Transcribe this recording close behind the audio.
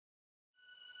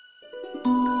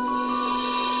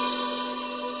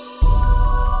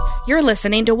You're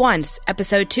listening to Once,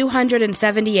 episode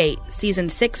 278, season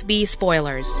 6B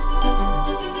spoilers.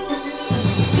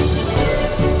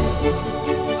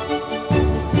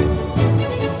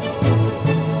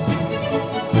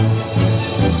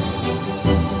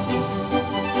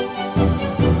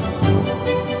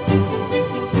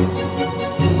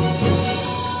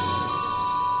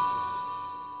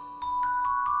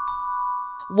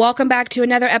 Welcome back to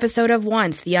another episode of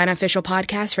Once, the unofficial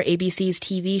podcast for ABC's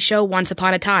TV show Once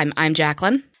Upon a Time. I'm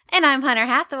Jacqueline. And I'm Hunter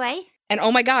Hathaway. And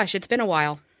oh my gosh, it's been a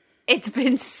while. It's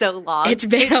been so long. It's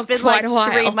been quite like a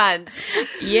while. 3 months.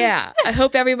 Yeah. I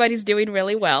hope everybody's doing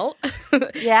really well.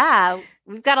 Yeah.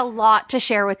 We've got a lot to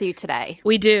share with you today.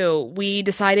 We do. We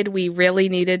decided we really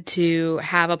needed to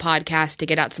have a podcast to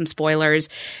get out some spoilers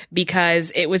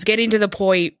because it was getting to the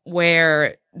point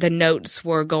where the notes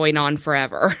were going on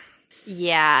forever.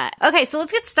 Yeah. Okay, so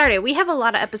let's get started. We have a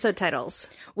lot of episode titles.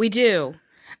 We do.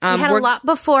 We had a lot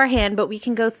beforehand, but we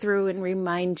can go through and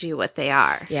remind you what they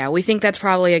are. Yeah, we think that's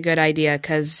probably a good idea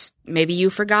because maybe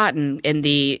you've forgotten in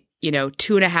the,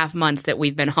 2.5 months that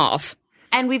we've been off.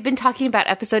 And we've been talking about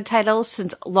episode titles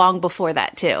since long before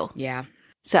that, too. Yeah.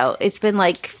 So it's been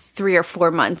like 3 or 4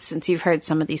 months since you've heard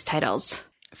some of these titles.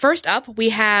 First up, we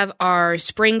have our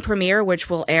spring premiere, which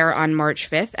will air on March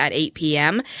 5th at 8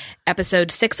 p.m. Episode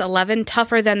 611,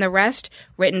 Tougher Than the Rest,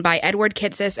 written by Edward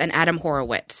Kitsis and Adam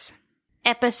Horowitz.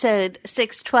 Episode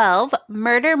 612,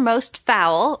 Murder Most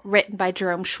Foul, written by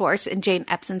Jerome Schwartz and Jane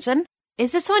Epsonson.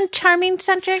 Is this one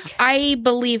Charming-centric? I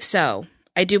believe so.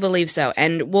 I do believe so.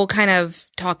 And we'll kind of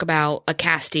talk about a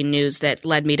casting news that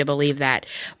led me to believe that.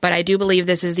 But I do believe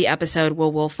this is the episode where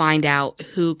we'll find out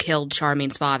who killed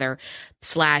Charming's father,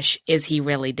 / is he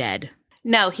really dead?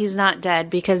 No, he's not dead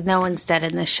because no one's dead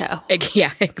in this show.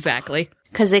 Yeah, exactly.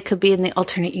 Because they could be in the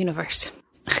alternate universe.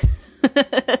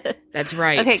 That's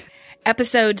right. Okay.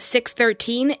 Episode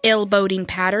 613, Ill-Boding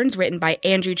Patterns, written by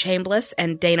Andrew Chambliss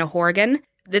and Dana Horgan.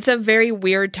 It's a very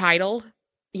weird title.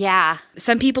 Yeah.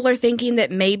 Some people are thinking that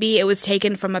maybe it was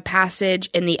taken from a passage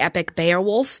in the epic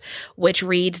Beowulf, which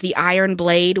reads, "The iron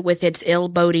blade with its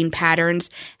ill-boding patterns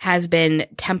has been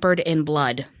tempered in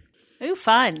blood." Ooh,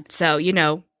 fun. So,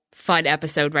 fun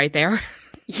episode right there.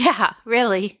 Yeah,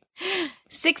 really.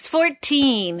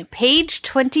 614, page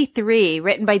 23,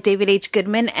 written by David H.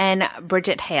 Goodman and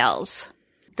Bridget Hales.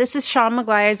 This is Sean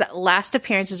Maguire's last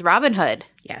appearance as Robin Hood.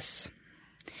 Yes.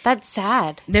 That's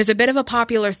sad. There's a bit of a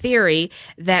popular theory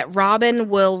that Robin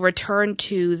will return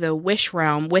to the Wish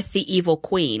Realm with the evil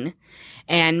queen,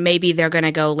 and maybe they're going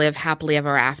to go live happily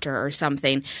ever after or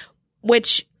something,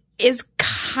 which is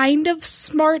kind of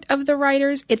smart of the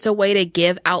writers. It's a way to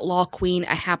give Outlaw Queen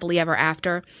a happily ever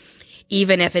after,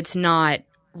 even if it's not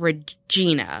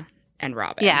Regina and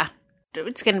Robin. Yeah.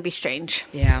 It's going to be strange.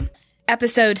 Yeah.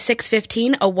 Episode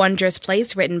 615, A Wondrous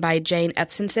Place, written by Jane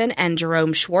Epsonson and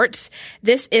Jerome Schwartz.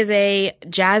 This is a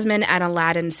Jasmine and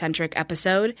Aladdin-centric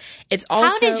episode. It's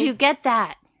also... How did you get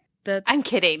that? I'm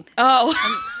kidding. Oh.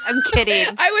 I'm kidding.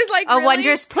 I was like, really? A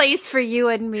wondrous place for you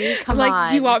and me? Come on.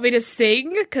 Do you want me to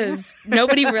sing? Because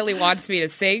nobody really wants me to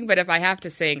sing, but if I have to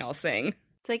sing, I'll sing.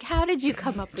 It's like, how did you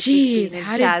come up with this being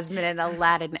a Jasmine and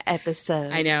Aladdin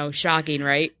episode? I know. Shocking,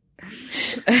 right?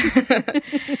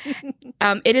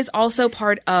 It is also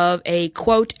part of a,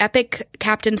 quote, epic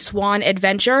Captain Swan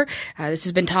adventure. This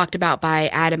has been talked about by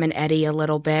Adam and Eddie a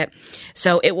little bit.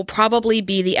 So it will probably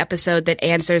be the episode that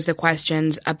answers the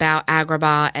questions about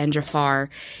Agrabah and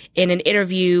Jafar. In an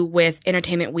interview with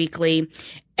Entertainment Weekly,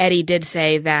 Eddie did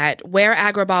say that where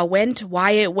Agrabah went,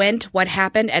 why it went, what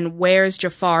happened, and where's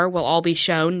Jafar will all be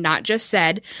shown, not just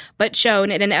said, but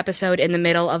shown in an episode in the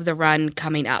middle of the run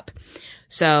coming up.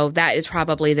 So that is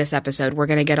probably this episode. We're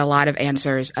going to get a lot of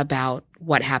answers about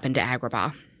what happened to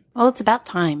Agrabah. Well, it's about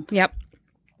time. Yep.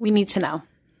 We need to know.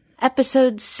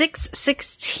 Episode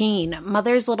 616,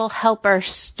 Mother's Little Helper,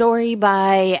 story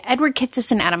by Edward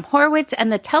Kitsis and Adam Horowitz,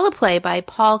 and the teleplay by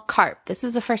Paul Karp. This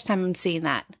is the first time I'm seeing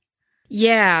that.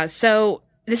 Yeah, so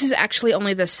this is actually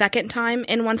only the second time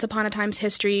in Once Upon a Time's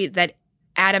history that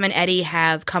Adam and Eddie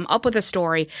have come up with a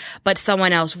story, but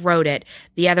someone else wrote it.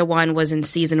 The other one was in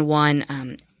season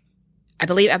 1, I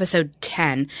believe episode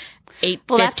 10, 8:15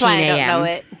 Well, that's why I don't a.m. know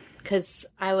it, because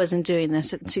I wasn't doing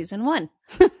this in season 1.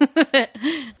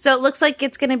 So it looks like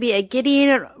it's going to be a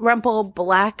Gideon Rumple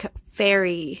Black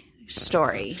Fairy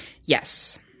story.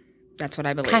 Yes, that's what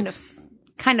I believe.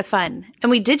 Kind of fun. And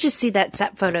we did just see that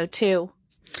set photo, too,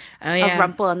 of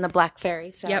Rumple and the Black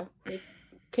Fairy. So yep. They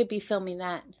could be filming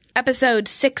that. Episode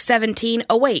 617,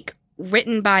 Awake,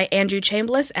 written by Andrew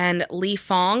Chambliss and Lee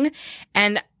Fong.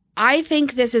 And I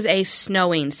think this is a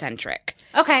snowing-centric.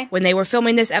 Okay. When they were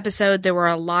filming this episode, there were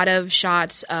a lot of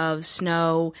shots of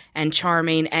Snow and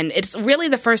Charming, and it's really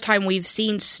the first time we've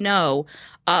seen Snow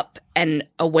up and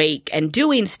awake and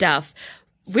doing stuff,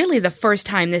 really the first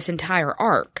time this entire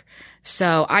arc.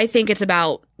 So I think it's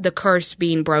about the curse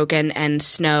being broken and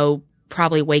Snow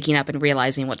probably waking up and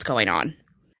realizing what's going on.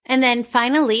 And then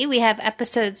finally, we have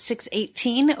episode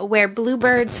 618, Where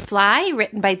Bluebirds Fly,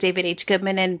 written by David H.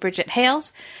 Goodman and Bridget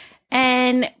Hales.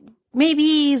 And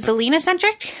maybe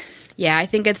Zelena-centric? Yeah, I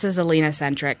think it's a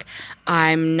Zelena-centric.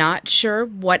 I'm not sure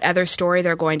what other story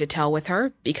they're going to tell with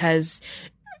her because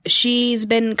she's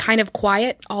been kind of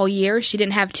quiet all year. She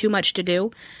didn't have too much to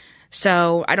do.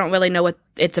 So I don't really know what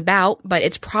it's about, but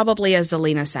it's probably a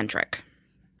Zelena-centric.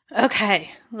 Okay,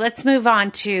 let's move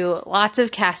on to lots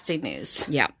of casting news.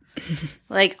 Yeah.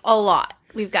 Like a lot.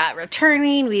 We've got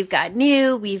returning, we've got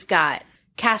new, we've got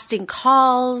casting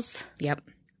calls. Yep.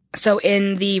 So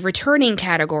in the returning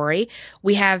category,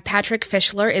 we have Patrick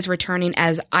Fischler is returning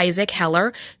as Isaac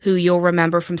Heller, who you'll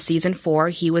remember from season 4.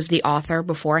 He was the author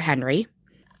before Henry,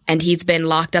 and he's been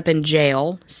locked up in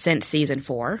jail since season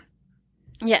 4.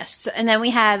 Yes, and then we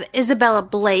have Isabella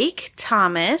Blake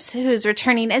Thomas, who's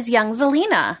returning as young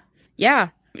Zelena. Yeah,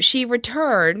 she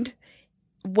returned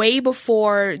way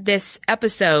before this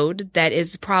episode that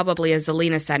is probably a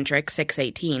Zelena-centric,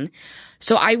 618.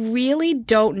 So I really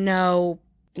don't know,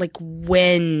 like,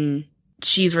 when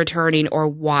she's returning or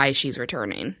why she's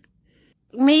returning.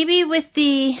 Maybe with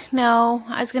I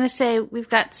was going to say we've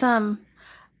got some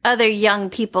other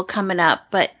young people coming up,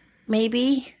 but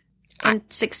maybe in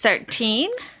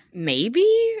 613? Maybe?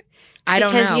 I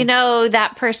don't know. Because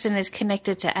that person is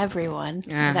connected to everyone.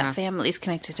 Uh-huh. That family is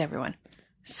connected to everyone.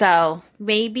 So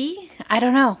maybe, I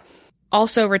don't know.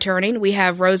 Also returning, we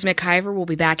have Rose McIver will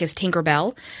be back as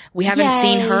Tinkerbell. We haven't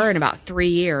seen her in about 3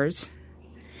 years.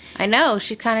 I know.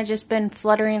 She's kind of just been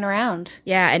fluttering around.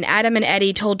 Yeah, and Adam and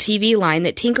Eddie told TV Line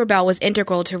that Tinkerbell was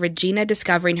integral to Regina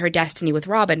discovering her destiny with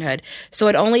Robin Hood, so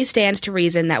it only stands to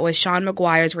reason that with Sean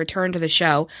Maguire's return to the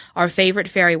show, our favorite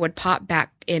fairy would pop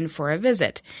back in for a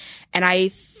visit. And I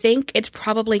think it's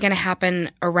probably going to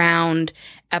happen around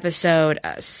episode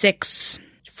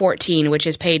 614, which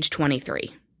is page 23.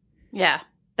 Yeah,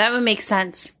 that would make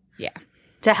sense. Yeah.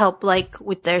 To help,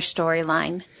 with their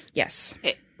storyline. Yes.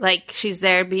 She's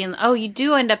there being, oh, you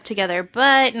do end up together,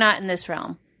 but not in this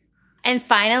realm. And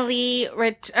finally,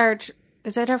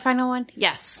 is that our final one?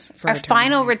 Yes. Our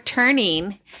final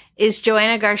returning is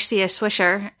Joanna Garcia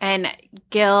Swisher and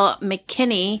Gil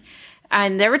McKinney.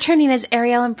 And they're returning as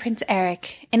Ariel and Prince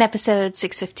Eric in episode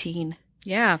 615.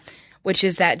 Yeah, which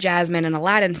is that Jasmine and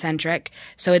Aladdin centric.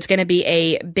 So it's going to be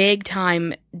a big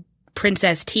time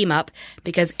princess team up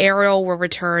because Ariel will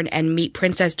return and meet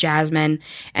Princess Jasmine,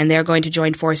 and they're going to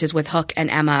join forces with Hook and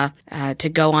Emma to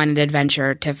go on an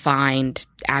adventure to find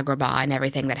Agrabah and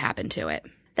everything that happened to it.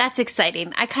 That's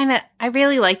exciting. I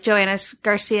really like Joanna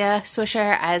Garcia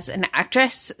Swisher as an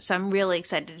actress, so I'm really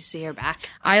excited to see her back.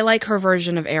 I like her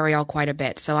version of Ariel quite a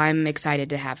bit, so I'm excited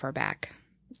to have her back.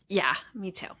 Yeah,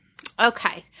 me too.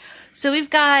 Okay, so we've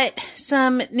got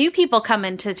some new people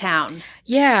coming to town.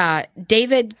 Yeah,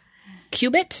 David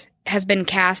Cubitt has been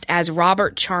cast as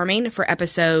Robert Charming for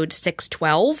episode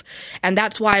 612, and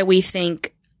that's why we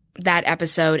think that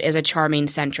episode is a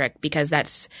Charming-centric, because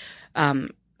that's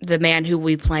the man who will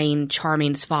be playing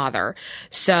Charming's father.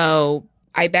 So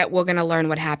I bet we're going to learn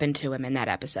what happened to him in that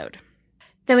episode.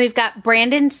 Then we've got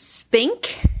Brandon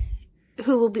Spink,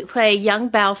 who will play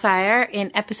young Balefire in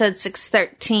episode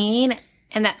 613,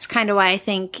 and that's kind of why I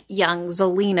think young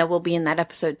Zelena will be in that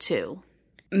episode too.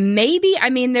 Maybe.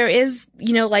 I mean, there is,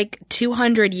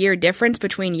 200-year difference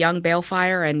between young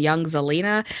Balefire and young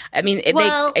Zelena. I mean,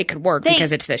 it could work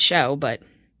because it's this show, but...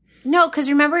 No, because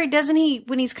remember,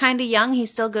 when he's kind of young, he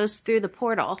still goes through the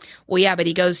portal. Well, yeah, but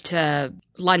he goes to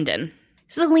London.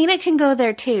 Zelena can go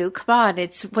there too. Come on,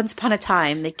 it's Once Upon a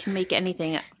Time. They can make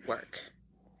anything work.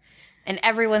 And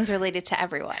everyone's related to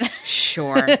everyone.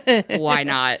 Sure. Why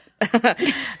not?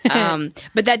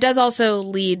 But that does also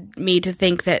lead me to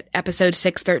think that episode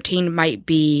 613 might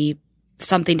be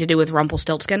something to do with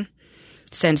Rumpelstiltskin,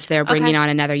 since they're bringing on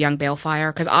another young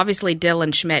Balefire. Because obviously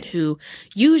Dylan Schmidt, who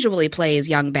usually plays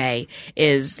young Bay,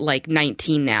 is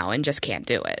 19 now and just can't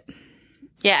do it.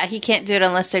 Yeah, he can't do it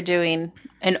unless they're doing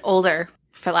an older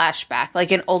flashback,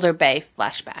 like an older Bay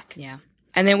flashback. Yeah.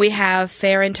 And then we have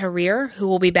Farron Tarrier, who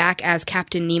will be back as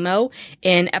Captain Nemo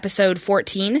in episode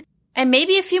 14. And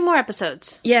maybe a few more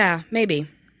episodes. Yeah, maybe.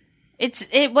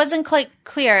 It wasn't quite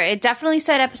clear. It definitely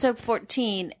said episode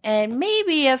 14, and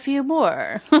maybe a few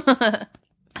more.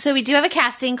 So we do have a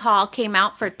casting call came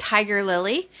out for Tiger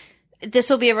Lily. This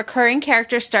will be a recurring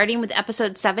character starting with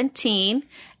episode 17,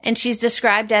 and she's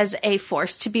described as a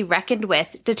force to be reckoned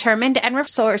with, determined and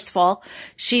resourceful.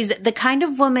 She's the kind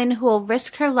of woman who will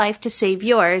risk her life to save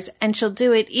yours, and she'll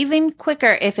do it even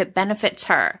quicker if it benefits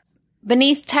her.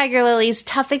 Beneath Tiger Lily's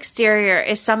tough exterior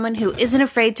is someone who isn't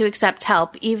afraid to accept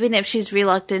help, even if she's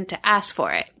reluctant to ask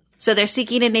for it. So they're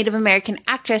seeking a Native American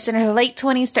actress in her late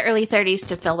 20s to early 30s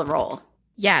to fill the role.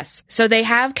 Yes. So they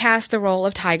have cast the role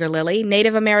of Tiger Lily.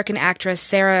 Native American actress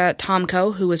Sarah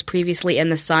Tomko, who was previously in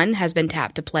The Sun, has been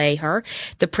tapped to play her,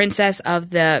 the princess of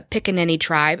the Pickaninny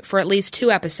tribe, for at least 2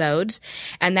 episodes.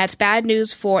 And that's bad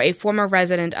news for a former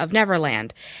resident of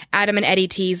Neverland. Adam and Eddie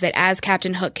tease that as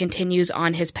Captain Hook continues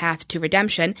on his path to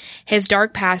redemption, his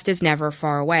dark past is never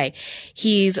far away.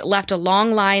 He's left a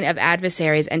long line of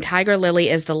adversaries, and Tiger Lily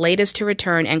is the latest to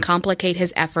return and complicate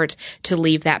his efforts to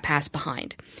leave that past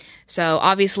behind. So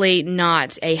obviously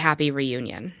not a happy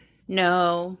reunion.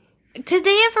 No. Did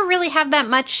they ever really have that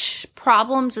much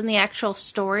problems in the actual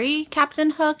story, Captain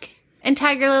Hook and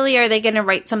Tiger Lily? Or are they going to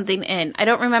write something in? I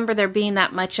don't remember there being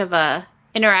that much of a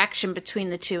interaction between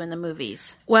the two in the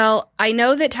movies. Well, I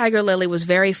know that Tiger Lily was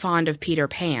very fond of Peter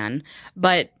Pan,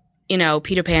 but you know,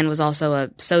 Peter Pan was also a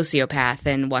sociopath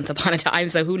in Once Upon a Time,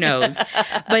 so who knows?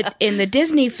 But in the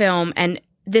Disney film, and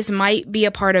this might be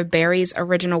a part of Barry's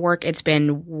original work. It's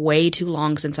been way too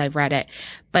long since I've read it.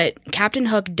 But Captain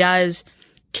Hook does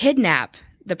kidnap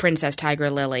the Princess Tiger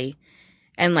Lily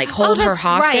and, like, hold her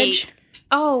hostage. Right.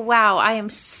 Oh, wow. I am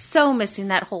so missing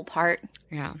that whole part.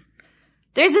 Yeah.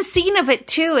 There's a scene of it,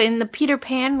 too, in the Peter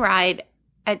Pan ride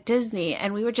at Disney,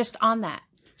 and we were just on that.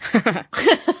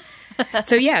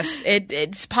 So, yes,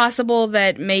 it's possible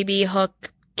that maybe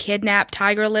Hook kidnapped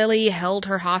Tiger Lily, held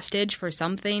her hostage for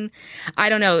something. I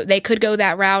don't know. They could go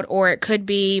that route, or it could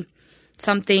be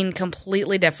something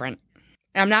completely different.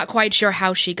 I'm not quite sure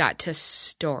how she got to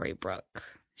Storybrooke.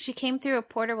 She came through a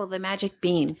portal with a magic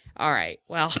bean. All right.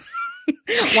 Well,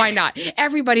 why not?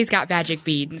 Everybody's got magic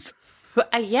beans.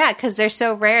 Yeah, because they're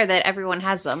so rare that everyone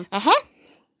has them.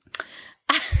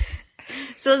 Uh-huh.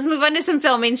 So let's move on to some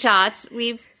filming shots.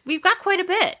 We've got quite a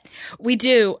bit. We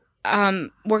do.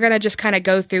 We're going to just kind of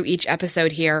go through each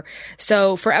episode here.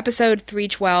 So for episode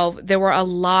 312, there were a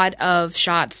lot of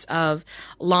shots of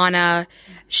Lana,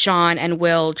 Sean, and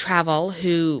Will Travel,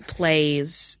 who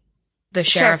plays the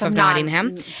Sheriff of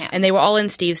Nottingham. And they were all in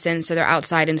Steveston, so they're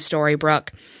outside in Storybrooke.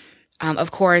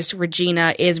 Of course,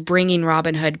 Regina is bringing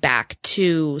Robin Hood back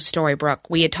to Storybrooke.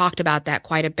 We had talked about that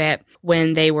quite a bit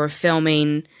when they were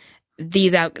filming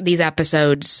these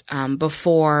episodes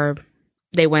before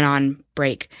they went on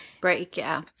break.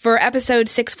 Yeah. For episode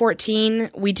 614,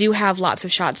 we do have lots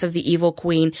of shots of the Evil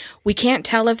Queen. We can't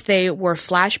tell if they were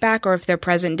flashback or if they're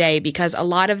present day because a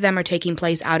lot of them are taking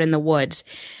place out in the woods.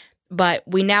 But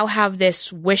we now have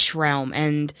this wish realm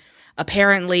and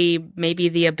apparently maybe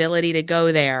the ability to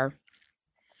go there.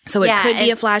 So it could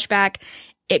be a flashback.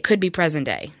 It could be present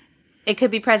day. It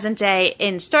could be present day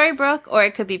in Storybrooke or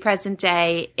it could be present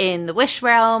day in the wish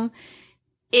realm.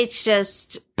 It's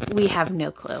just, we have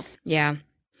no clue. Yeah.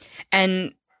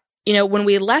 And, you know, when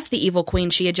we left the Evil Queen,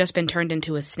 she had just been turned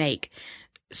into a snake.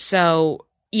 So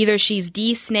either she's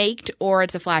de-snaked or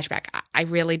it's a flashback. I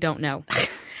really don't know.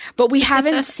 But we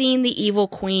haven't seen the Evil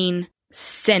Queen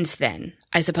since then,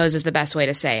 I suppose is the best way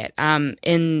to say it.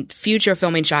 In future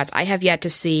filming shots, I have yet to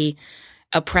see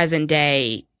a present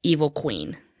day Evil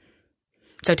Queen.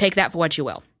 So take that for what you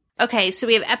will. Okay, so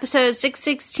we have episode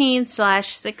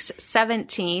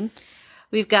 616/617.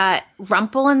 We've got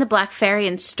Rumple and the Black Fairy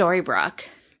in Storybrooke.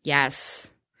 Yes.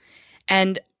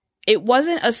 And it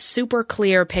wasn't a super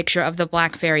clear picture of the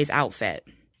Black Fairy's outfit.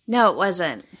 No, it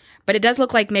wasn't. But it does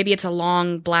look like maybe it's a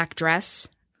long black dress.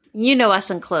 You know us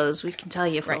in clothes. We can tell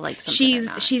you if we like something or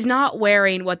not. She's not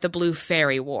wearing what the Blue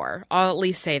Fairy wore. I'll at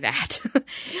least say that.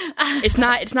 It's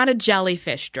not a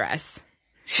jellyfish dress.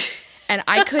 And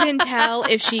I couldn't tell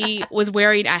if she was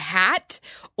wearing a hat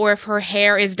or if her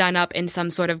hair is done up in some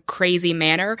sort of crazy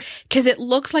manner. Because it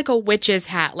looks like a witch's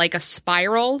hat, like a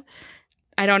spiral.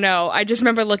 I don't know. I just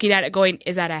remember looking at it going,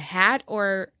 is that a hat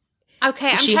or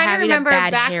okay, is she I'm trying to remember having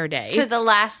a bad back hair day? to the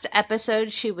last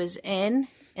episode she was in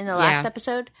the last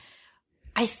episode.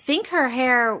 I think her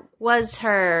hair was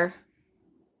it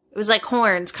was like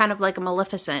horns, kind of like a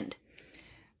Maleficent.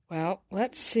 Well,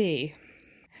 let's see.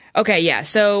 Okay, yeah,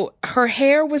 so her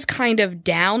hair was kind of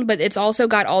down, but it's also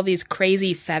got all these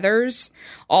crazy feathers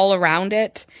all around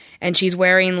it, and she's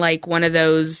wearing, like, one of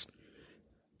those,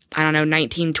 I don't know,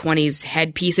 1920s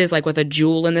headpieces, like, with a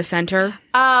jewel in the center.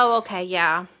 Oh, okay,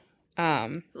 yeah.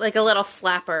 Like a little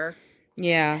flapper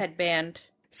headband. headband.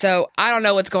 So, I don't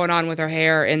know what's going on with her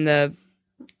hair in the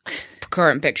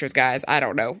current pictures, guys. I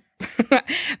don't know.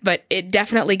 But it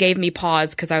definitely gave me pause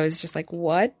because I was just like,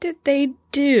 what did they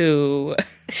do?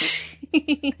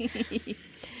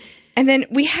 And then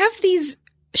we have these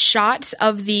shots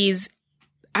of these,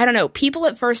 I don't know, people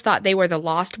at first thought they were the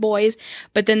Lost Boys,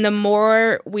 but then the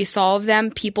more we saw of them,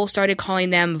 people started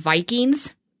calling them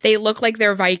Vikings. They look like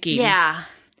they're Vikings. Yeah.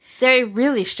 They're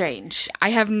really strange. I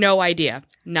have no idea.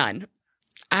 None.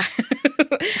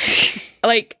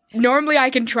 Like, normally I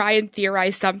can try and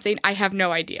theorize something. I have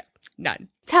no idea. None.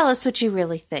 Tell us what you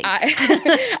really think.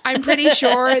 I'm pretty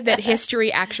sure that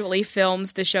History actually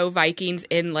films the show Vikings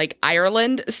in, like,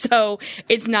 Ireland, so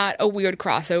it's not a weird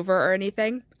crossover or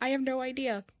anything. I have no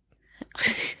idea.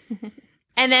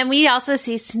 And then we also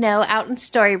see Snow out in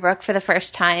Storybrooke for the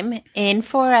first time in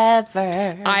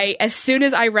forever. As soon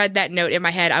as I read that note in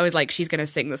my head, I was like, she's going to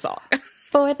sing the song.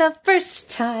 For the first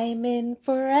time in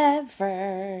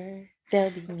forever,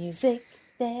 there'll be music,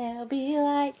 there'll be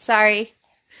light. Sorry.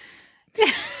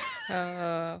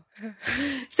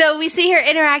 So we see her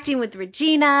interacting with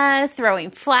Regina,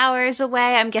 throwing flowers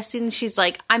away. I'm guessing she's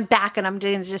like, I'm back and I'm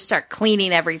going to just start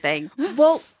cleaning everything.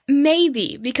 Well,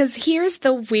 maybe, because here's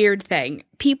the weird thing.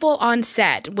 People on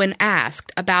set, when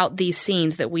asked about these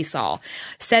scenes that we saw,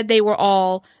 said they were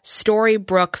all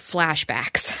Storybrooke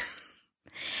flashbacks.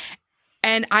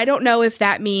 And I don't know if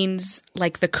that means,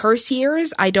 like, the curse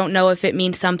years. I don't know if it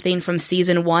means something from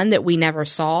season 1 that we never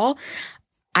saw.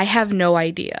 I have no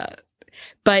idea.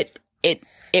 But it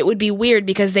would be weird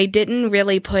because they didn't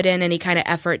really put in any kind of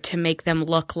effort to make them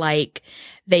look like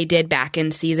they did back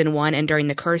in season 1 and during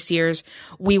the curse years.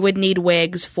 We would need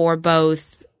wigs for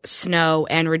both Snow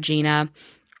and Regina.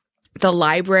 The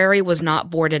library was not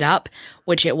boarded up,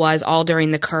 which it was all during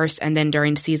the curse and then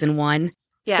during season 1.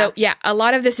 Yeah. So, yeah, a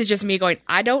lot of this is just me going,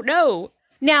 I don't know.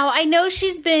 Now, I know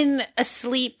she's been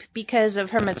asleep because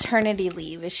of her maternity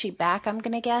leave. Is she back, I'm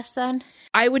going to guess, then?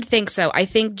 I would think so. I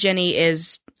think Jenny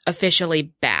is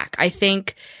officially back. I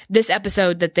think this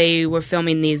episode that they were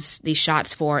filming these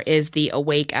shots for is the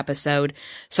Awake episode.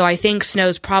 So I think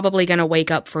Snow's probably going to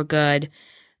wake up for good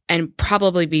and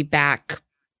probably be back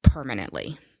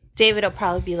permanently. David will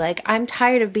probably be like, I'm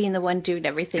tired of being the one doing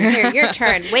everything. Here, your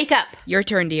turn. Wake up. Your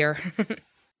turn, dear.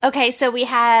 Okay, so we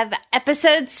have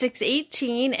episode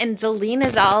 618, and Zelene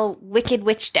is all wicked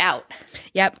witched out.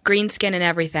 Yep, green skin and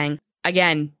everything.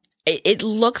 Again, it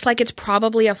looks like it's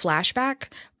probably a flashback,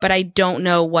 but I don't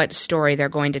know what story they're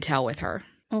going to tell with her.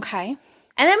 Okay.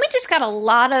 And then we just got a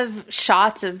lot of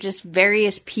shots of just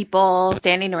various people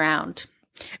standing around.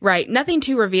 Right, nothing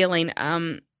too revealing.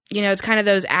 You know, it's kind of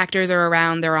those actors are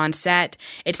around, they're on set.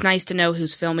 It's nice to know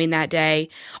who's filming that day.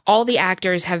 All the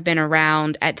actors have been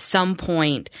around at some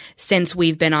point since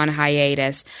we've been on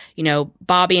hiatus. You know,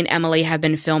 Bobby and Emily have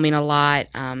been filming a lot.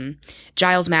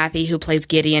 Giles Matthey, who plays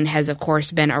Gideon, has, of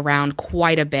course, been around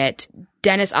quite a bit.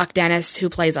 Dennis Dennis, who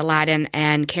plays Aladdin,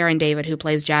 and Karen David, who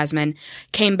plays Jasmine,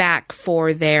 came back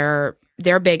for their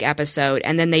big episode,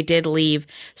 and then they did leave.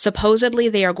 Supposedly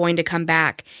they are going to come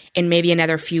back in maybe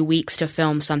another few weeks to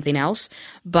film something else,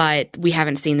 but we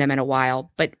haven't seen them in a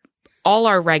while. But all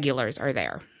our regulars are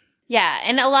there. Yeah,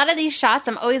 and a lot of these shots,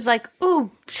 I'm always like, ooh,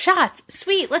 shots,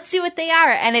 sweet, let's see what they are.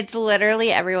 And it's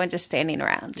literally everyone just standing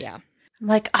around. Yeah. I'm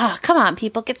like, oh, come on,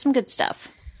 people, get some good stuff.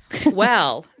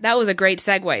 Well, that was a great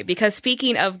segue, because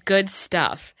speaking of good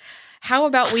stuff, how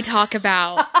about we talk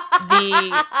about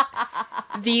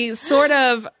the sort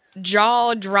of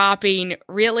jaw-dropping,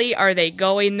 really, are they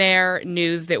going there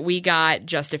news that we got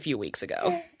just a few weeks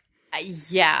ago?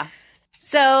 Yeah.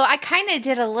 So I kind of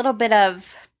did a little bit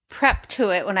of prep to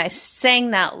it when I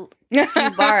sang that few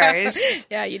bars.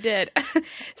 Yeah, you did.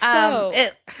 So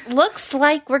it looks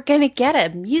like we're going to get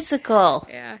a musical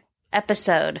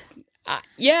episode.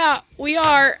 Yeah, we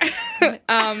are.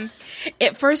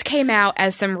 It first came out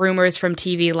as some rumors from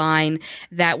TV Line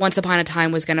that Once Upon a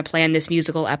Time was going to plan this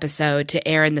musical episode to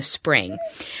air in the spring.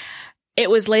 It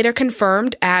was later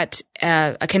confirmed at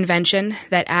a convention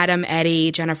that Adam,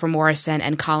 Eddie, Jennifer Morrison,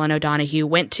 and Colin O'Donoghue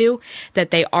went to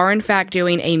that they are in fact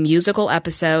doing a musical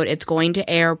episode. It's going to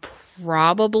air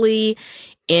probably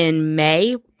in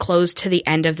May, close to the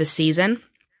end of the season.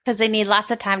 Because they need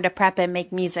lots of time to prep and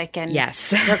make music and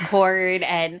yes. record.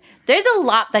 And there's a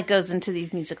lot that goes into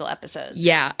these musical episodes.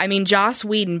 Yeah. I mean, Joss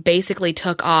Whedon basically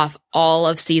took off all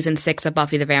of season 6 of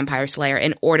Buffy the Vampire Slayer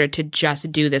in order to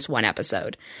just do this one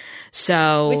episode.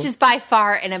 So, which is by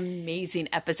far an amazing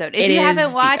episode. If you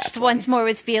haven't watched Once More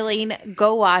with Feeling,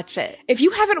 go watch it. If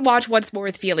you haven't watched Once More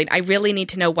with Feeling, I really need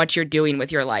to know what you're doing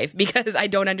with your life, because I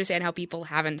don't understand how people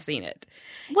haven't seen it.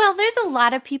 Well, there's a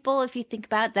lot of people, if you think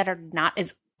about it, that are not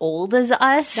as old as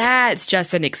us. That's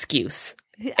just an excuse.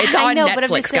 It's on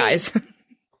Netflix, guys.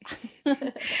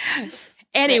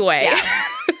 Anyway,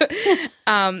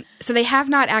 so they have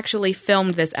not actually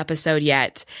filmed this episode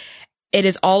yet. It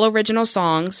is all original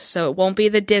songs, so it won't be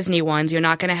the Disney ones. You're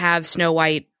not going to have Snow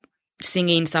White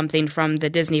singing something from the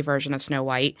Disney version of Snow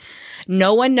White.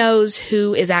 No one knows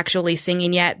who is actually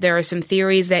singing yet. There are some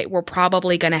theories that we're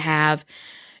probably going to have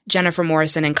Jennifer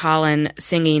Morrison and Colin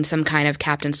singing some kind of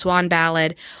Captain Swan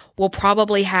ballad. We'll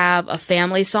probably have a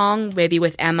family song, maybe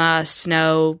with Emma,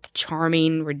 Snow,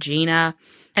 Charming, Regina.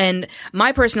 And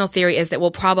my personal theory is that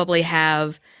we'll probably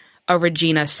have a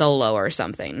Regina solo or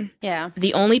something. Yeah.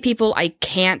 The only people I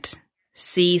can't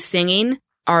see singing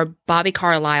are Bobby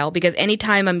Carlyle, because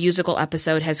anytime a musical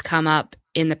episode has come up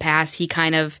in the past, he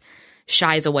kind of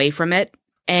shies away from it.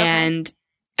 And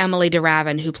Emily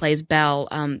DeRavin, who plays Belle,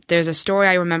 there's a story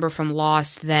I remember from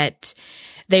Lost that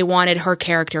they wanted her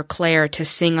character Claire to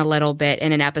sing a little bit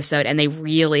in an episode, and they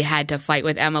really had to fight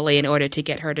with Emily in order to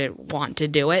get her to want to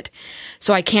do it.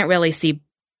 So I can't really see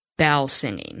Belle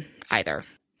singing either.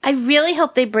 I really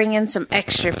hope they bring in some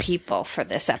extra people for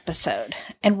this episode,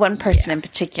 and one person in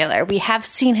particular. We have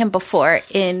seen him before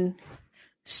in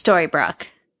Storybrooke.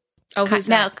 Oh, who's that?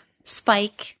 Now,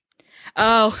 Spike.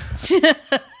 Oh,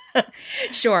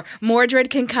 sure.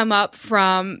 Mordred can come up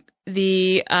from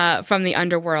the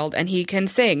underworld, and he can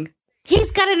sing. He's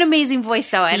got an amazing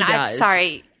voice, though, and I'm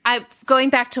sorry. I'm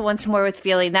going back to Once More with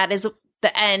Feeling. That is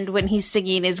the end when he's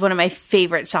singing is one of my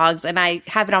favorite songs, and I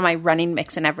have it on my running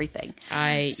mix and everything.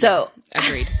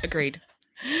 Agreed.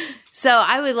 So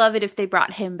I would love it if they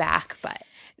brought him back, but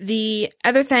the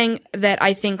other thing that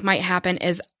I think might happen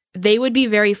is they would be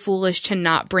very foolish to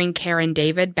not bring Karen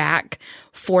David back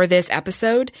for this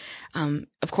episode.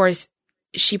 Of course,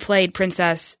 she played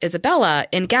Princess Isabella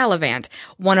in Gallivant,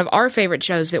 one of our favorite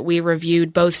shows that we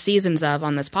reviewed both seasons of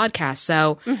on this podcast.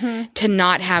 So to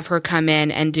not have her come in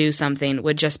and do something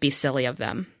would just be silly of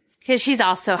them. Because she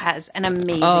also has an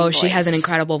amazing voice. She has an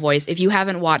incredible voice. If you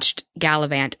haven't watched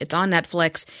Gallivant, it's on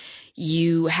Netflix.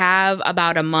 You have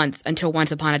about a month until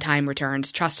Once Upon a Time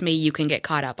returns. Trust me, you can get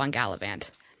caught up on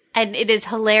Gallivant. And it is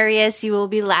hilarious. You will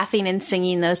be laughing and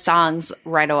singing those songs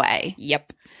right away.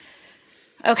 Yep.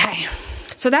 Okay.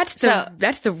 So that's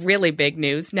the really big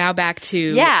news. Now back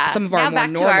to some of our more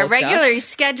normal to our stuff. regularly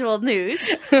scheduled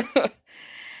news.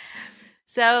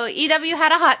 So EW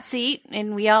had a hot seat,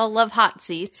 and we all love hot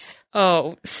seats.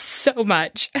 Oh, so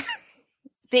much.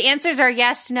 The answers are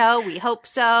yes, no, we hope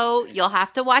so. You'll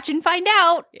have to watch and find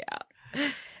out. Yeah.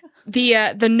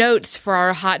 The notes for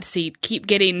our hot seat keep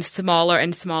getting smaller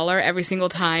and smaller every single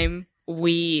time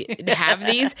we have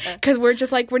these, because we're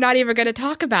just like, we're not even going to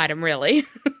talk about them, really.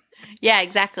 Yeah,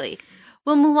 exactly.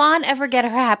 Will Mulan ever get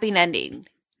her happy ending?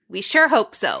 We sure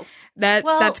hope so.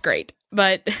 That's great.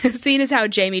 But seeing as how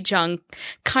Jamie Chung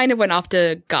kind of went off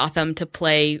to Gotham to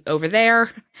play over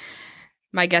there,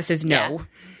 my guess is no. Yeah.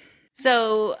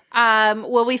 So,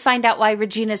 will we find out why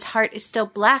Regina's heart is still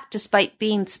black despite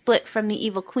being split from the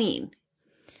evil queen?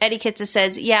 Eddie Kitsa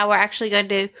says, yeah, we're actually going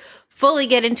to fully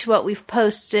get into what we've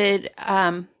posted,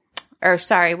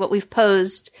 what we've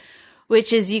posed,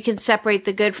 which is you can separate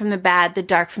the good from the bad, the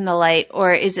dark from the light,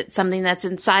 or is it something that's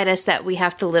inside us that we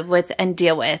have to live with and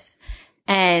deal with?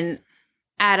 And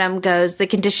Adam goes, the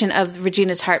condition of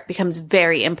Regina's heart becomes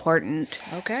very important.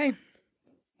 Okay.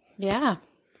 Yeah.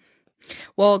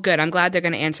 Well, good. I'm glad they're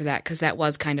going to answer that, because that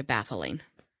was kind of baffling.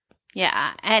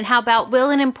 Yeah. And how about, will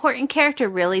an important character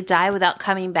really die without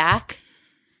coming back?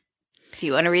 Do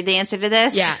you want to read the answer to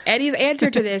this? Yeah. Eddie's answer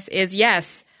to this is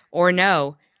yes or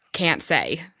no. Can't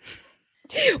say.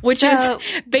 Which is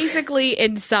basically,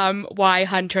 in sum, why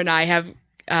Hunter and I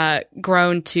have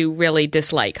grown to really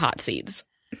dislike hot seats.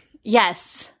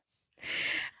 Yes.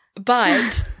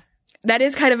 But that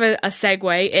is kind of a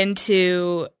segue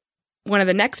into one of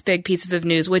the next big pieces of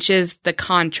news, which is the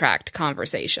contract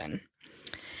conversation.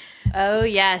 Oh,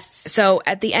 yes. So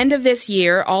at the end of this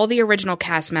year, all the original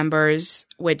cast members,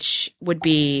 which would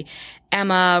be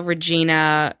Emma,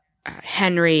 Regina,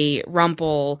 Henry,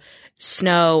 Rumpel,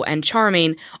 Snow, and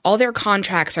Charming, all their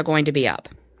contracts are going to be up.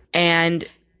 And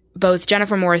both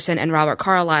Jennifer Morrison and Robert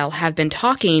Carlyle have been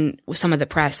talking with some of the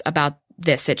press about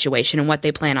this situation and what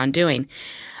they plan on doing.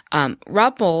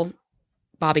 Rumpel,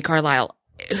 Bobby Carlyle,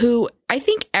 who I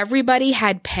think everybody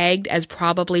had pegged as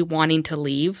probably wanting to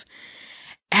leave,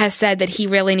 has said that he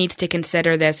really needs to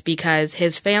consider this because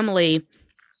his family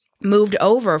moved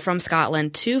over from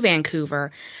Scotland to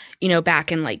Vancouver,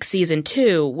 back in like season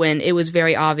 2 when it was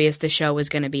very obvious the show was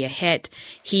going to be a hit.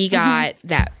 He got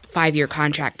that 5-year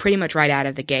contract pretty much right out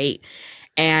of the gate.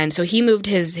 And so he moved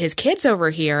his kids over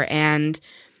here, and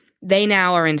they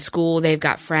now are in school, they've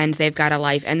got friends, they've got a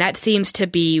life, and that seems to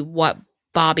be what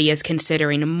Bobby is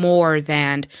considering more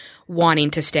than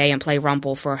wanting to stay and play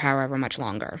Rumple for however much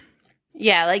longer.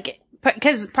 Yeah, like,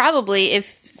 because probably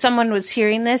if someone was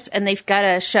hearing this and they've got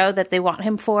a show that they want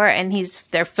him for and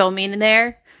they're filming in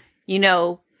there,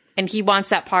 and he wants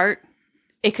that part,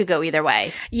 it could go either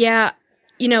way. Yeah,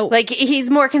 like he's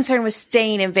more concerned with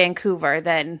staying in Vancouver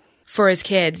than for his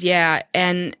kids. Yeah.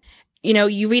 And,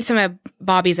 you read some of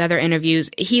Bobby's other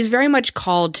interviews. He's very much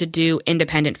called to do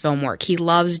independent film work. He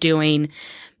loves doing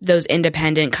those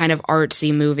independent kind of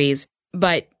artsy movies.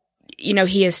 But,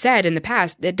 he has said in the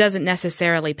past, it doesn't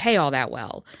necessarily pay all that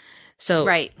well. So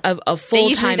right. a full-time... They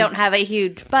usually don't have a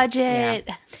huge budget.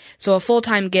 Yeah. So a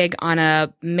full-time gig on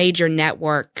a major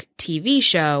network TV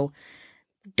show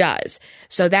does.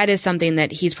 So that is something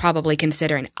that he's probably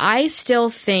considering. I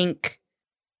still think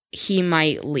he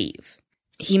might leave.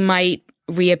 He might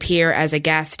reappear as a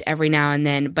guest every now and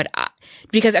then, but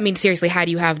because, seriously, how do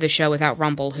you have the show without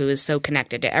Rumple, who is so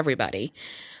connected to everybody?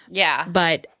 Yeah.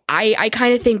 But I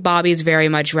kind of think Bobby's very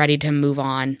much ready to move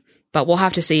on, but we'll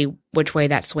have to see which way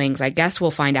that swings. I guess we'll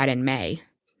find out in May.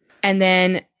 And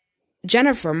then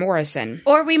Jennifer Morrison.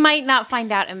 Or we might not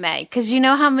find out in May, because you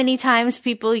know how many times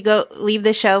people leave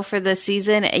the show for the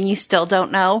season and you still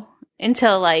don't know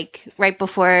until like right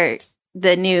before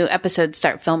the new episodes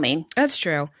start filming. That's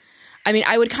true.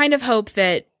 I would kind of hope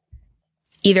that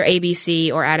either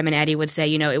ABC or Adam and Eddie would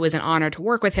say, it was an honor to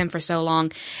work with him for so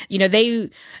long. They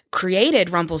created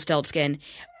Rumpelstiltskin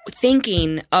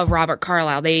thinking of Robert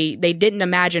Carlyle. They didn't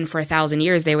imagine for 1,000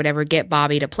 years they would ever get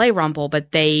Bobby to play Rumple,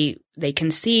 but they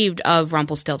conceived of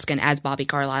Rumpelstiltskin as Bobby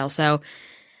Carlyle. So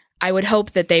I would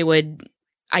hope that they would,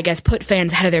 I guess, put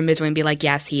fans out of their misery and be like,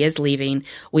 yes, he is leaving.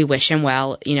 We wish him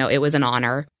well. It was an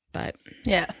honor. But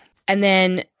yeah. And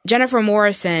then Jennifer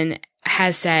Morrison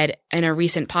has said in a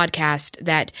recent podcast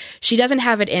that she doesn't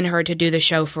have it in her to do the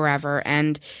show forever,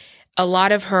 and a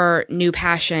lot of her new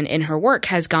passion in her work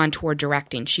has gone toward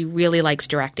directing. She really likes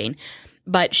directing,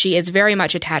 but she is very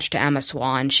much attached to Emma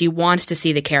Swan. She wants to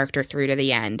see the character through to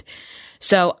the end.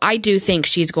 So I do think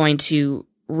she's going to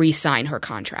re-sign her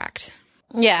contract.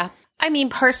 Yeah.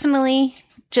 Personally,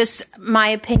 just my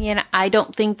opinion, I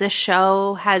don't think the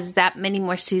show has that many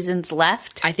more seasons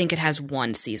left. I think it has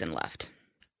one season left.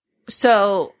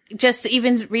 So just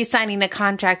even re-signing a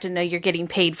contract and know you're getting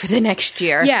paid for the next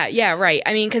year. Yeah, right.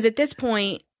 Because at this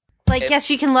point... yes,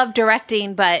 you can love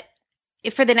directing, but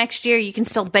if for the next year, you can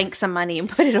still bank some money and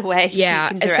put it away. Yeah,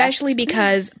 so especially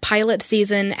because pilot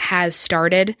season has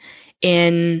started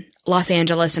in Los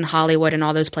Angeles and Hollywood and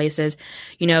all those places.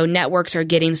 Networks are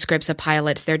getting scripts of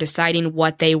pilots. They're deciding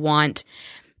what they want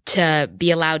to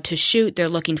be allowed to shoot. They're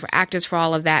looking for actors for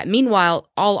all of that. Meanwhile,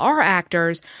 all our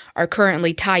actors are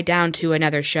currently tied down to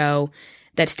another show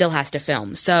that still has to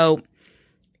film. So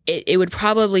it would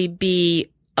probably be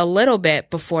a little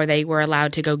bit before they were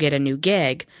allowed to go get a new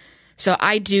gig. So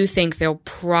I do think they'll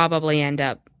probably end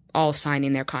up all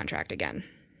signing their contract again.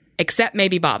 Except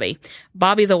maybe Bobby.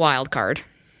 Bobby's a wild card.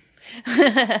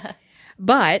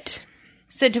 But...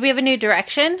 So do we have a new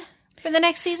direction for the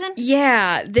next season?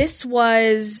 Yeah, this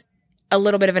was a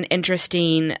little bit of an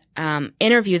interesting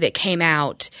interview that came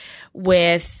out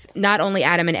with not only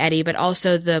Adam and Eddie, but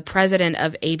also the president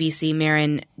of ABC,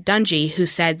 Marin Dungy, who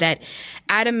said that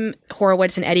Adam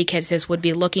Horowitz and Eddie Kitsis would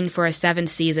be looking for a 7th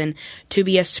season to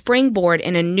be a springboard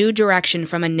in a new direction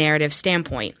from a narrative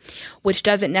standpoint, which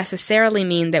doesn't necessarily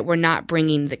mean that we're not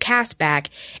bringing the cast back.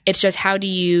 It's just how do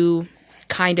you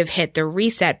kind of hit the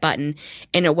reset button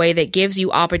in a way that gives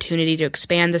you opportunity to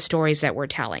expand the stories that we're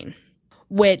telling,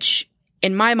 which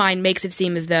in my mind makes it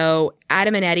seem as though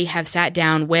Adam and Eddie have sat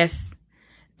down with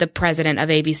the president of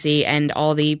ABC and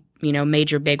all the,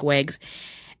 major bigwigs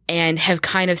and have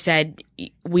kind of said,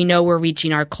 we know we're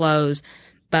reaching our close,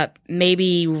 but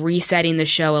maybe resetting the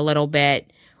show a little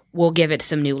bit will give it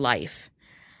some new life.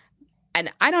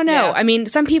 And I don't know. Yeah.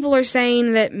 Some people are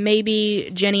saying that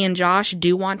maybe Jenny and Josh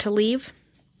do want to leave.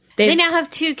 They now have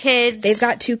 2 kids. They've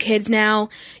got 2 kids now,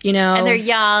 And they're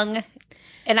young.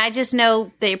 And I just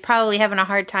know they're probably having a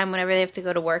hard time whenever they have to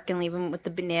go to work and leave them with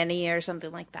the nanny or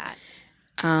something like that.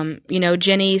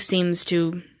 Jenny seems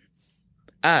to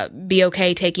be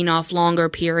okay taking off longer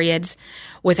periods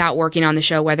without working on the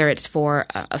show, whether it's for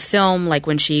a film, like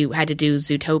when she had to do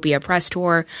Zootopia press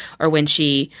tour, or when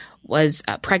she was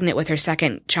pregnant with her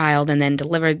 2nd child and then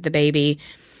delivered the baby.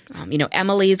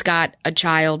 Emily's got a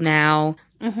child now.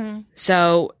 Mm-hmm.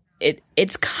 So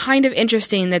it's kind of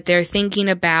interesting that they're thinking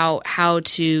about how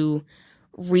to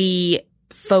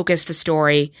refocus the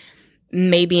story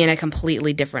maybe in a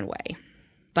completely different way.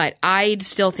 But I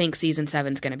still think season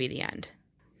 7 is going to be the end.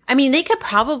 I mean, they could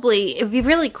probably, it'd be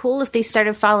really cool if they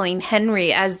started following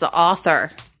Henry as the author.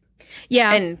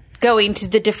 Yeah. And going to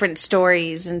the different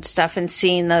stories and stuff and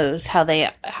seeing those, how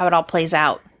it all plays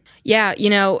out. Yeah,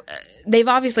 they've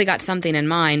obviously got something in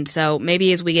mind, so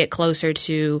maybe as we get closer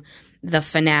to the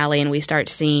finale and we start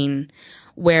seeing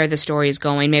where the story is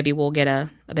going, maybe we'll get a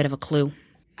bit of a clue.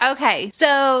 Okay,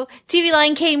 so TV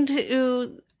Line came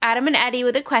to Adam and Eddie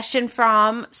with a question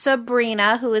from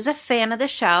Sabrina, who is a fan of the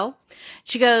show.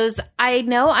 She goes, I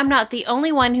know I'm not the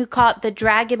only one who caught the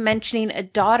dragon mentioning a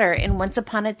daughter in Once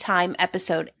Upon a Time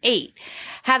episode 8.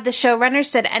 Have the showrunners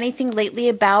said anything lately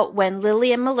about when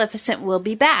Lily and Maleficent will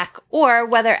be back, or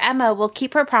whether Emma will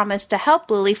keep her promise to help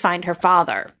Lily find her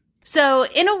father? So,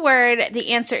 in a word,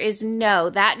 the answer is no.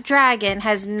 That dragon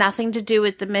has nothing to do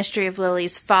with the mystery of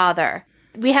Lily's father.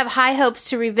 We have high hopes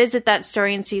to revisit that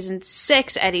story in season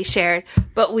 6, Eddie shared,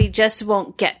 but we just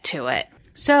won't get to it.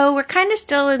 So we're kind of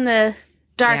still in the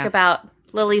dark about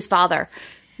Lily's father.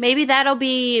 Maybe that'll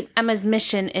be Emma's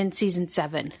mission in season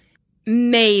 7.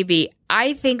 Maybe.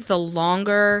 I think the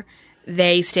longer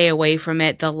they stay away from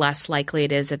it, the less likely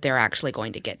it is that they're actually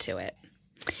going to get to it.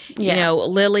 Yeah.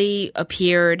 Lily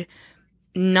appeared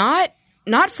not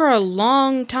for a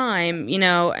long time,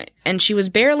 and she was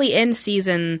barely in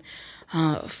season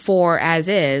 4 as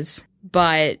is,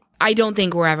 but I don't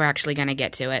think we're ever actually going to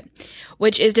get to it,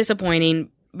 which is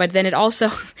disappointing. But then it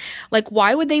also,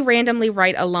 why would they randomly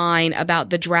write a line about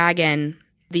the dragon,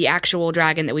 the actual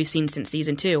dragon that we've seen since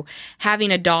season 2,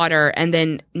 having a daughter and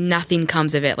then nothing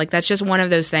comes of it? That's just one of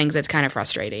those things that's kind of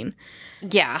frustrating.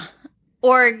 Yeah.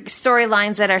 Or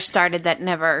storylines that are started that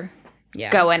never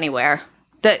go anywhere.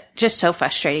 That just so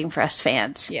frustrating for us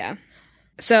fans. Yeah.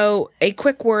 So a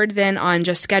quick word then on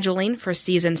just scheduling for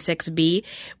season 6B.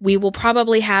 We will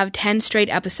probably have 10 straight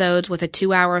episodes with a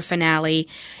 2-hour finale.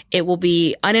 It will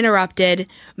be uninterrupted,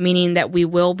 meaning that we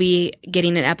will be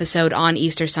getting an episode on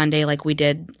Easter Sunday like we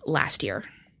did last year.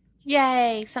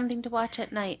 Yay, something to watch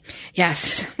at night.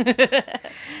 Yes.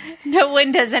 No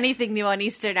one does anything new on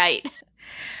Easter night.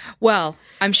 Well,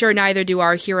 I'm sure neither do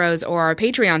our heroes or our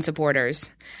Patreon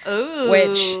supporters.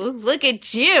 Ooh, look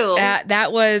at you.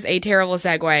 That was a terrible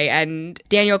segue, and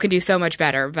Daniel can do so much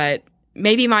better, but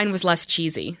maybe mine was less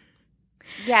cheesy.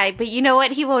 Yeah, but you know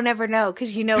what? He will never know, because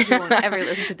he won't ever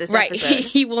listen to this episode. Right,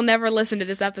 he will never listen to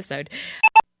this episode.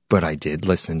 But I did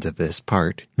listen to this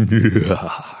part.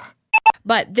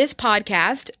 But this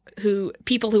podcast,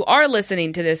 people who are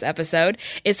listening to this episode,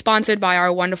 is sponsored by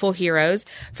our wonderful heroes.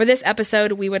 For this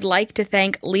episode, we would like to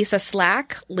thank Lisa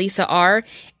Slack, Lisa R.,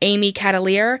 Amy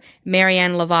Catalier,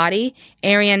 Marianne Lavati,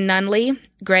 Arian Nunley,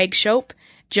 Greg Shope,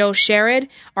 Joe Sherrod,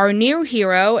 our new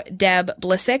hero, Deb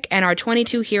Blissick, and our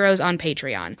 22 heroes on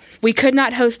Patreon. We could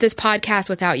not host this podcast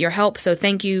without your help, so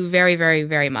thank you very, very,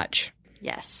 very much.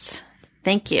 Yes.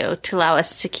 Thank you to allow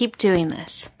us to keep doing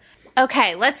this.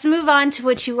 Okay, let's move on to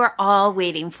what you were all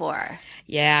waiting for.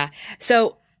 Yeah.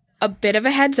 So, a bit of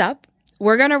a heads up.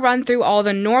 We're going to run through all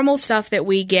the normal stuff that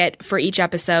we get for each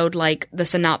episode, like the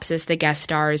synopsis, the guest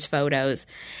stars, photos.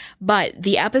 But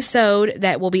the episode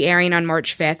that will be airing on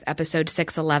March 5th, episode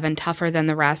 611, Tougher Than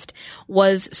the Rest,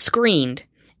 was screened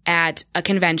at a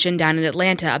convention down in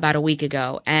Atlanta about a week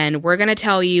ago, and we're going to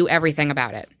tell you everything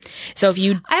about it. So if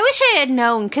you... I wish I had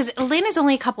known, because Atlanta's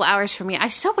only a couple hours from me. I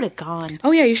still would have gone. Oh,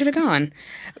 yeah, you should have gone.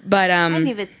 But I didn't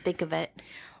even think of it.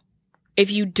 If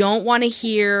you don't want to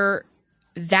hear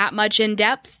that much in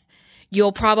depth,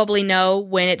 you'll probably know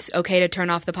when it's okay to turn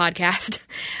off the podcast.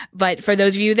 But for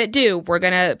those of you that do, we're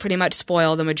going to pretty much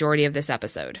spoil the majority of this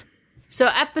episode. So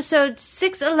episode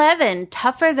 611,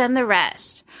 Tougher Than the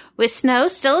Rest. With Snow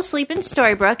still asleep in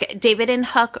Storybrooke, David and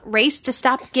Huck race to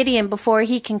stop Gideon before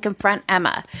he can confront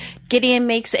Emma. Gideon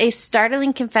makes a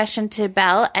startling confession to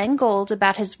Belle and Gold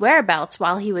about his whereabouts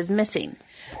while he was missing.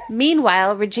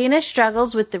 Meanwhile, Regina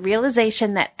struggles with the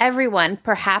realization that everyone,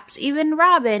 perhaps even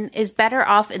Robin, is better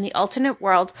off in the alternate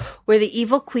world where the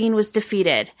evil queen was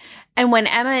defeated. And when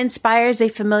Emma inspires a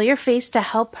familiar face to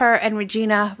help her and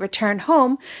Regina return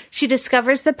home, she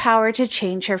discovers the power to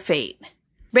change her fate.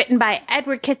 Written by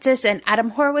Edward Kitsis and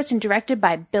Adam Horowitz and directed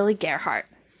by Billy Gerhardt.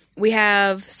 We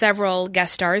have several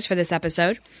guest stars for this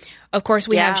episode. Of course,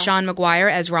 we have Sean Maguire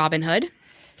as Robin Hood.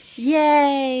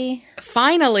 Yay!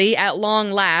 Finally, at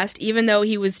long last, even though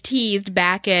he was teased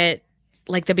back at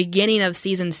the beginning of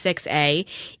season 6A,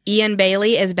 Ian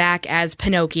Bailey is back as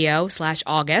Pinocchio /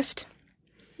 August.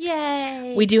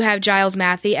 Yay! We do have Giles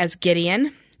Matthey as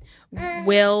Gideon.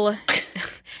 Will...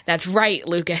 That's right,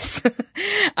 Lucas.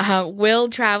 Will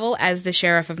Travel as the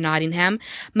Sheriff of Nottingham.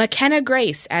 McKenna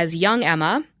Grace as young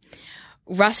Emma.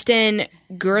 Rustin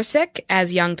Gursick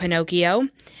as young Pinocchio.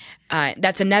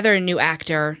 That's another new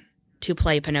actor to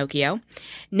play Pinocchio.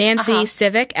 Nancy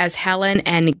Civic as Helen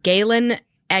and Galen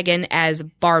Egan as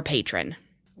bar patron.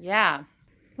 Yeah.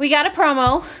 We got a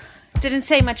promo. Didn't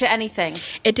say much of anything.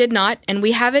 It did not, and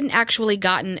we haven't actually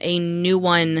gotten a new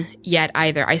one yet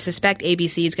either. I suspect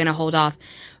ABC is going to hold off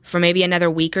for maybe another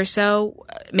week or so,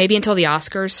 maybe until the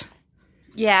Oscars.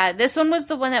 Yeah, this one was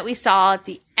the one that we saw at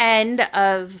the end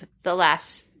of the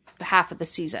last half of the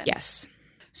season. Yes.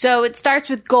 So it starts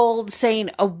with Gold saying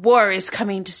a war is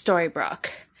coming to Storybrooke.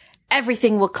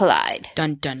 Everything will collide.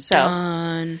 Dun, dun,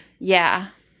 dun. Yeah.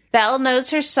 Belle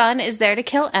knows her son is there to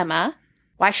kill Emma.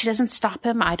 Why she doesn't stop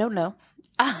him, I don't know.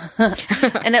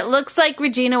 And it looks like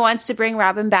Regina wants to bring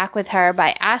Robin back with her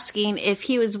by asking if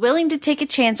he was willing to take a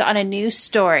chance on a new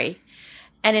story.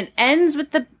 And it ends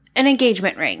with an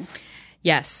engagement ring.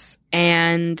 Yes.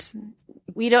 And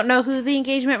we don't know who the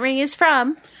engagement ring is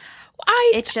from.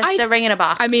 It's just a ring in a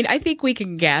box. I mean, I think we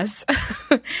can guess.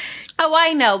 Oh,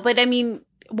 I know. But I mean,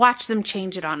 watch them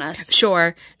change it on us.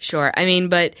 Sure. I mean,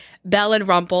 but Belle and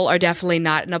Rumple are definitely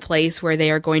not in a place where they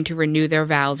are going to renew their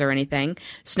vows or anything.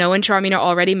 Snow and Charming are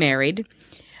already married.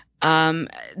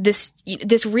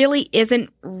 This really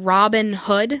isn't Robin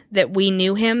Hood that we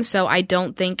knew him, so I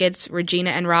don't think it's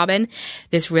Regina and Robin.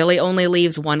 This really only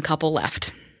leaves one couple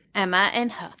left. Emma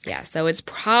and Hook. Yeah, so it's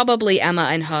probably Emma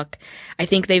and Hook. I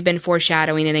think they've been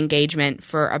foreshadowing an engagement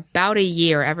for about a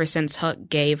year, ever since Hook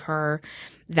gave her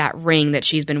that ring that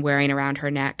she's been wearing around her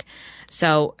neck.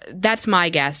 So that's my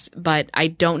guess, but I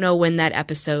don't know when that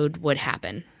episode would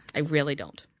happen. I really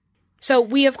don't. So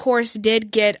we, of course, did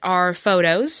get our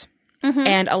photos,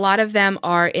 and a lot of them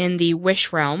are in the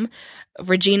Wish realm.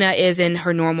 Regina is in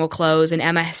her normal clothes, and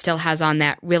Emma still has on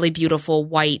that really beautiful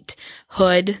white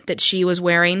hood that she was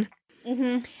wearing.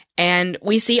 And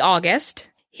we see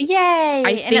August.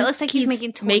 Yay! And it looks like he's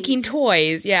making toys. Making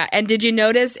toys, yeah. And did you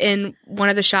notice in one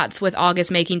of the shots with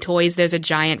August making toys, there's a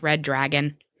giant red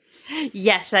dragon?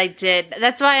 Yes, I did.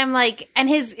 That's why I'm like, and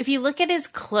if you look at his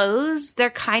clothes, they're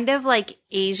kind of like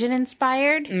Asian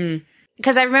inspired.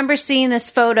 Because I remember seeing this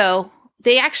photo.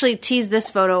 They actually teased this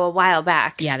photo a while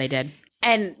back. Yeah, they did.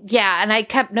 And yeah, and I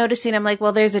kept noticing, I'm like,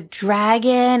 well, there's a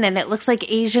dragon and it looks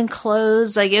like Asian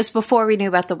clothes. Like it was before we knew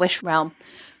about the Wish realm.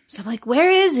 So I'm like, where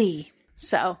is he?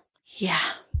 So, yeah.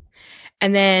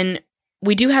 And then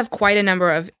we do have quite a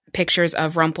number of pictures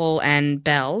of Rumple and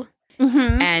Belle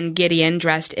and Gideon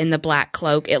dressed in the black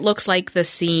cloak. It looks like the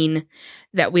scene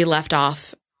that we left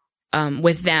off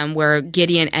with them where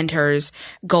Gideon enters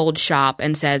Gold's shop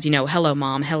and says, hello,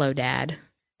 Mom, hello, Dad.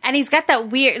 And he's got that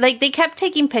weird, like they kept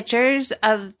taking pictures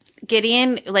of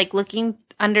Gideon, like looking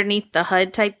underneath the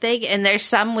hood type thing. And there's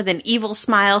some with an evil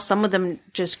smile, some of them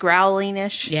just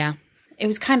growling-ish. Yeah. It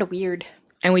was kind of weird.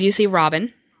 And we do see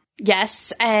Robin.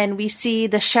 Yes. And we see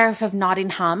the Sheriff of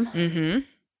Nottingham.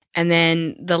 And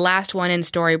then the last one in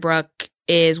Storybrooke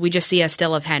is we just see a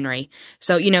still of Henry.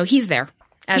 So, he's there,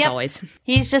 as always.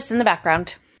 He's just in the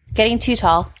background, getting too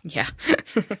tall. Yeah.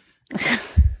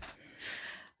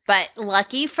 But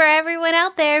lucky for everyone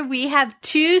out there, we have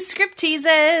 2 script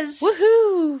teases.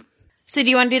 Woohoo! So do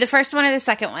you want to do the first one or the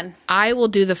second one? I will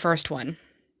do the first one.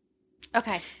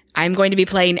 Okay. I'm going to be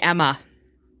playing Emma.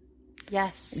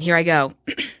 Yes. And here I go.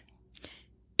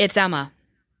 It's Emma.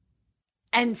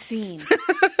 End scene.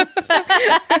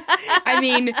 I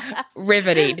mean,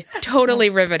 riveting. Totally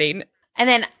riveting.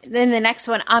 And then the next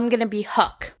one, I'm going to be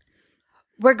Hook.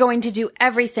 We're going to do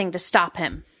everything to stop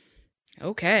him.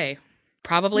 Okay.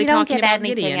 Probably we don't talking get about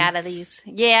anything Gideon. out of these.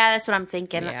 Yeah, that's what I'm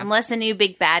thinking. Yeah. Unless a new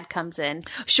big bad comes in.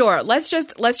 Sure. Let's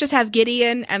just have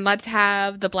Gideon, and let's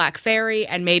have the Black Fairy,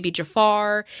 and maybe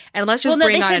Jafar, and let's just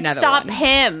bring on another stop one.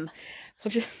 him.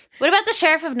 What about the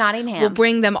Sheriff of Nottingham? We'll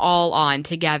bring them all on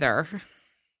together.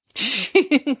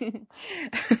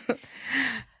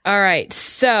 All right.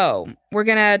 So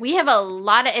we have a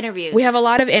lot of interviews. We have a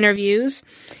lot of interviews,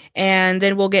 and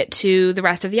then we'll get to the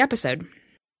rest of the episode.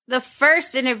 The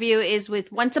first interview is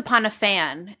with Once Upon a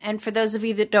Fan. And for those of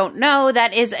you that don't know,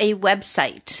 that is a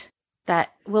website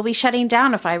that will be shutting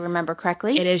down, if I remember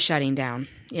correctly. It is shutting down.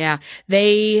 Yeah.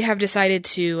 They have decided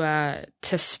to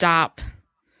stop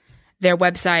their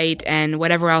website and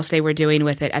whatever else they were doing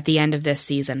with it at the end of this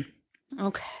season.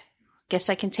 Okay. Guess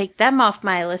I can take them off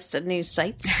my list of news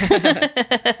sites.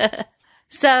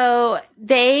 So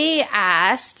they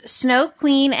asked, Snow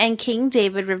Queen and King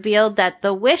David revealed that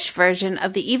the Wish version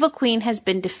of the Evil Queen has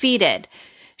been defeated.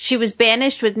 She was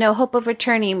banished with no hope of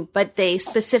returning, but they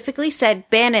specifically said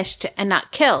banished and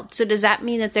not killed. So does that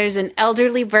mean that there's an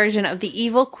elderly version of the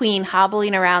Evil Queen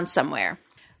hobbling around somewhere?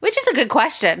 Which is a good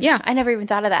question. Yeah. I never even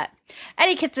thought of that.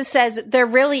 Eddie Kitsis says there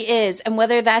really is, and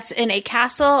whether that's in a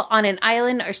castle, on an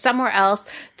island, or somewhere else,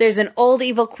 there's an old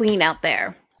evil queen out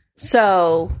there.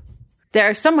 So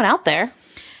there's someone out there.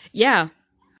 Yeah.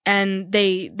 And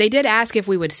they did ask if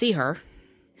we would see her.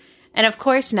 And of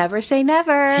course, never say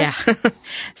never. Yeah.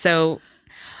 So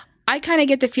I kind of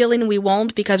get the feeling we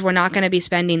won't because we're not going to be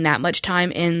spending that much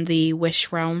time in the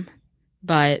Wish realm.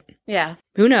 But yeah,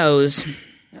 who knows?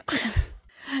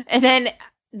 And then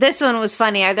this one was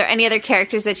funny. Are there any other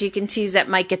characters that you can tease that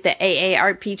might get the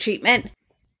AARP treatment?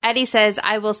 Eddie says,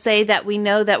 I will say that we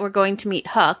know that we're going to meet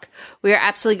Hook. We are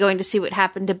absolutely going to see what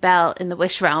happened to Belle in the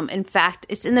Wish realm. In fact,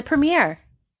 it's in the premiere.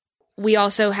 We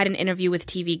also had an interview with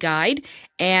TV Guide,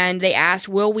 and they asked,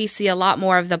 will we see a lot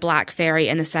more of the Black Fairy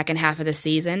in the second half of the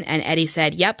season? And Eddie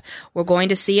said, yep, we're going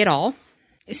to see it all.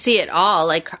 See it all,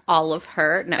 like all of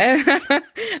her? No.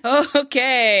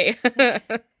 Okay.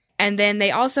 And then they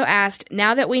also asked,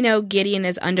 now that we know Gideon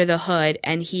is under the hood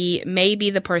and he may be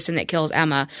the person that kills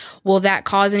Emma, will that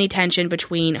cause any tension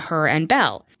between her and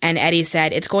Belle? And Eddie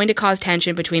said, it's going to cause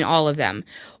tension between all of them.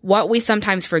 What we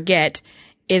sometimes forget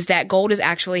is that Gold is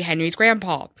actually Henry's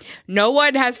grandpa. No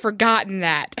one has forgotten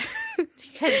that.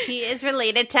 Because he is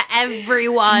related to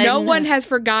everyone. No one has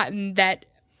forgotten that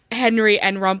Henry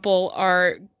and Rumpel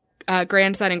are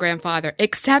grandson and grandfather,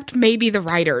 except maybe the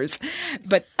writers.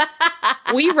 But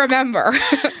we remember.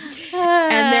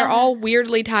 And they're all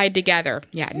weirdly tied together.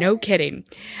 Yeah, no kidding.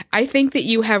 I think that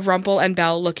you have Rumpel and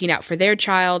Belle looking out for their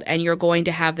child, and you're going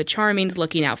to have the Charmings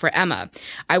looking out for Emma.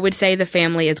 I would say the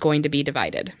family is going to be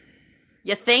divided.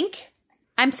 You think?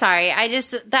 I'm sorry.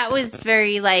 That was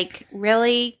very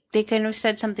really? They couldn't have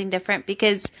said something different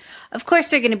because, of course,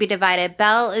 they're going to be divided.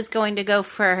 Belle is going to go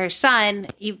for her son.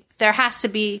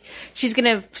 She's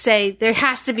going to say there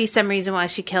has to be some reason why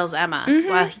she kills Emma,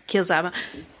 why he kills Emma.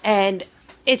 And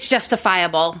it's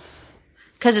justifiable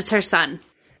because it's her son.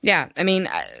 Yeah. I mean,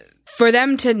 for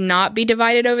them to not be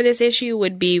divided over this issue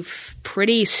would be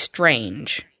pretty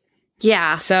strange.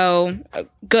 Yeah. So,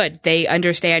 good. They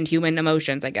understand human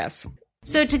emotions, I guess.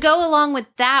 So to go along with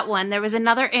that one, there was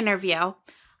another interview.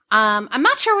 I'm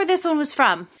not sure where this one was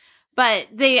from, but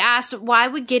they asked, why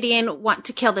would Gideon want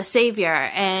to kill the Savior?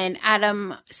 And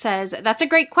Adam says, that's a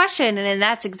great question. And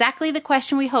that's exactly the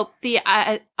question we hope the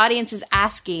audience is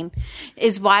asking,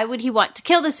 is why would he want to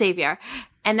kill the Savior?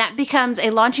 And that becomes a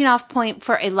launching off point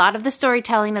for a lot of the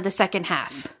storytelling of the second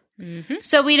half. Mm-hmm.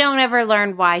 So we don't ever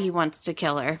learn why he wants to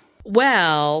kill her.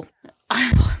 Well,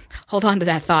 hold on to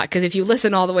that thought, because if you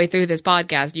listen all the way through this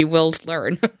podcast, you will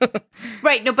learn.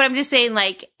 Right. No, but I'm just saying,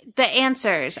 the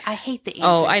answers. I hate the answers.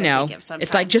 Oh, I know.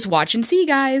 It's like, just watch and see,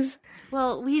 guys.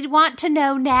 Well, we want to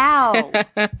know now.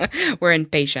 We're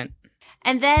impatient.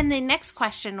 And then the next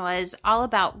question was all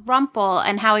about Rumpel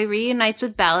and how he reunites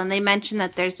with Belle. And they mentioned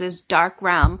that there's this dark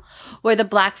realm where the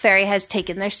Black Fairy has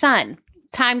taken their son.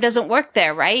 Time doesn't work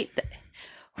there, right?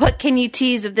 What can you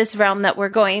tease of this realm that we're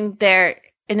going there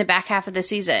in the back half of the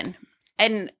season?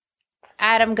 And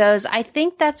Adam goes, I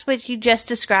think that's what you just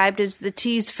described as the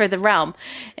tease for the realm.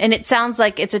 And it sounds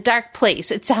like it's a dark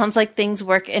place. It sounds like things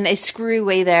work in a screwy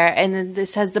way there. And then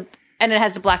it has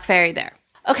the Black Fairy there.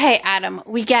 Okay, Adam,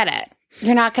 we get it.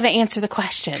 You're not going to answer the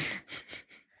question.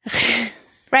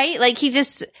 Right?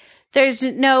 There's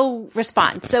no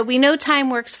response. So we know time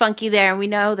works funky there, and we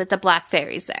know that the Black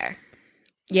Fairy's there.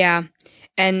 Yeah.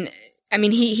 And I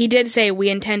mean, he did say we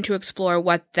intend to explore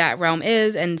what that realm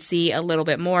is and see a little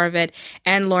bit more of it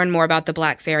and learn more about the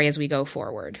Black Fairy as we go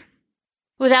forward.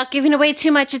 Without giving away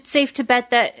too much, it's safe to bet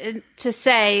to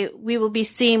say we will be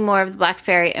seeing more of the Black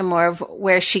Fairy and more of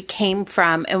where she came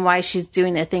from and why she's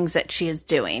doing the things that she is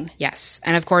doing. Yes.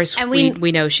 And of course,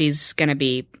 we know she's going to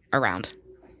be around.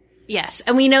 Yes.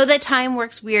 And we know that time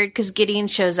works weird because Gideon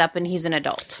shows up and he's an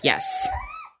adult. Yes.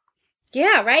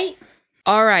 Yeah, right?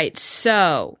 All right.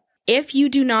 So if you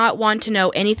do not want to know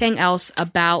anything else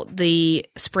about the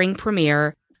spring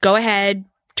premiere, go ahead,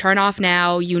 turn off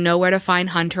now. You know where to find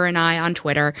Hunter and I on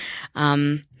Twitter,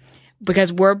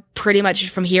 because we're pretty much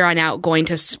from here on out going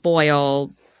to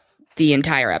spoil the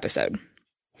entire episode.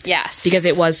 Yes. Because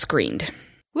it was screened.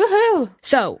 Woohoo!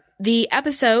 So the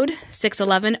episode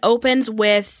 611 opens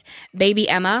with baby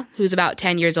Emma, who's about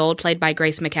 10 years old, played by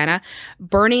Grace McKenna,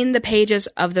 burning the pages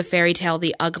of the fairy tale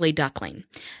The Ugly Duckling.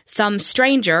 Some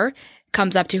stranger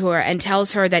comes up to her and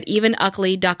tells her that even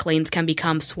ugly ducklings can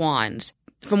become swans.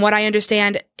 From what I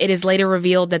understand, it is later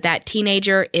revealed that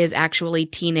teenager is actually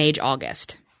teenage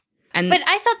August. But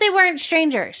I thought they weren't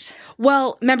strangers.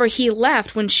 Well, remember, he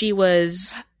left when she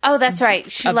was Oh, that's right.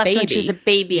 She left when baby. she was a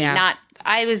baby, Yeah. not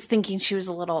I was thinking she was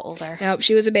a little older. Nope,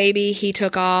 she was a baby. He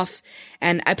took off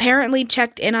and apparently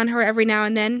checked in on her every now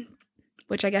and then,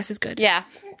 which I guess is good. Yeah.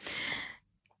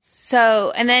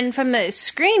 So, and then from the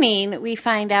screening, we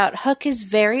find out Hook is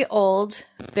very old,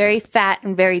 very fat,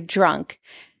 and very drunk.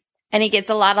 And he gets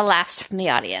a lot of laughs from the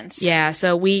audience. Yeah,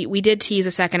 so we did tease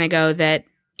a second ago that,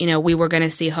 you know, we were going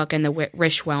to see Hook in the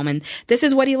Wish Realm, and this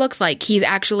is what he looks like. He's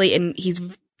actually he's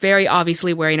very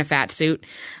obviously wearing a fat suit.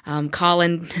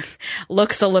 Colin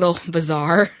looks a little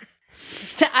bizarre.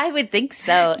 I would think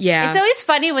so. Yeah. It's always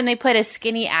funny when they put a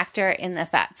skinny actor in the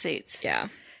fat suits. Yeah.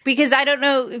 Because I don't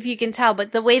know if you can tell,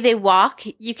 but the way they walk,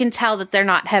 you can tell that they're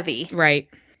not heavy. Right.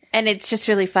 And it's just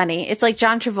really funny. It's like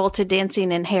John Travolta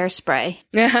dancing in Hairspray.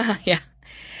 Yeah.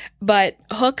 But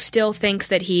Hook still thinks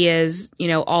that he is, you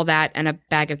know, all that and a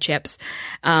bag of chips.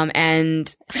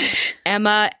 And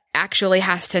Emma actually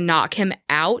has to knock him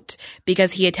out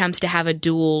because he attempts to have a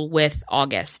duel with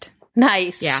August.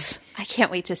 Nice. Yeah. I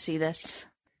can't wait to see this.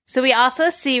 So we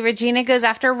also see Regina goes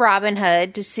after Robin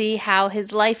Hood to see how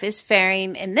his life is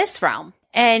faring in this realm.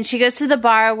 And she goes to the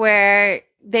bar where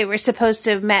they were supposed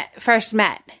to have first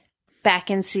met back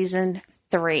in season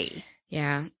 3.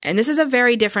 Yeah. And this is a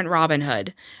very different Robin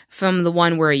Hood from the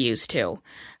one we're used to.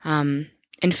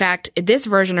 In fact, this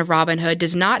version of Robin Hood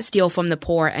does not steal from the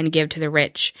poor and give to the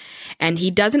rich. And he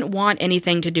doesn't want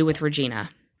anything to do with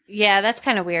Regina. Yeah, that's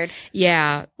kind of weird.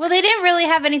 Yeah. Well, they didn't really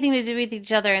have anything to do with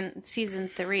each other in season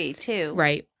 3, too.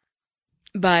 Right.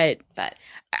 But,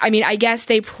 I mean, I guess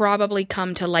they probably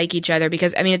come to like each other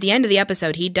because, I mean, at the end of the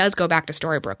episode, he does go back to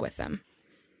Storybrooke with them.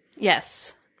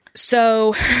 Yes.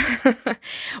 So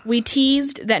we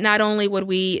teased that not only would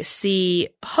we see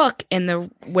Hook in the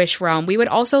Wish Realm, we would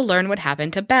also learn what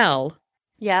happened to Belle.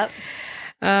 Yep.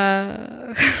 Do you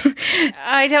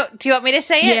want me to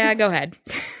say it? Yeah, go ahead.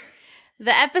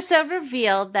 The episode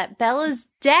revealed that Belle is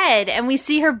dead and we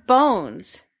see her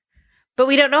bones, but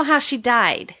we don't know how she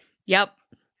died. Yep.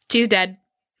 She's dead.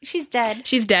 She's dead.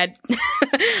 She's dead.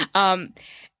 And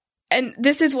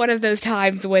this is one of those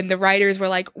times when the writers were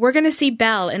like, we're going to see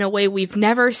Belle in a way we've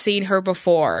never seen her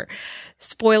before.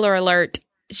 Spoiler alert,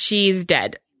 she's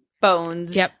dead.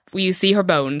 Bones. Yep, you see her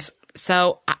bones.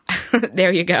 So,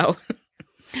 there you go.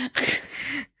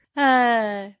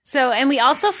 And we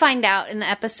also find out in the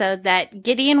episode that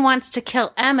Gideon wants to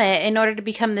kill Emma in order to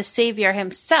become the savior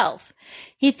himself.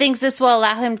 He thinks this will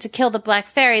allow him to kill the Black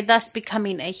Fairy, thus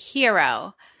becoming a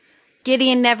hero.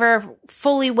 Gideon never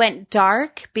fully went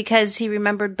dark because he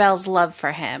remembered Belle's love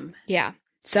for him. Yeah.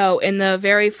 So in the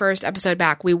very first episode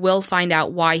back, we will find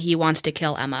out why he wants to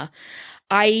kill Emma.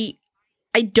 I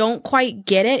don't quite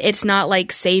get it. It's not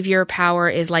like savior power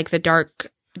is like the Dark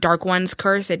One's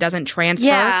curse. It doesn't transfer.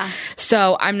 Yeah.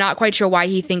 So I'm not quite sure why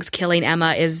he thinks killing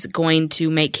Emma is going to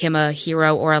make him a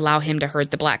hero or allow him to hurt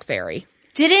the Black Fairy.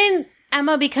 Didn't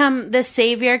Emma become the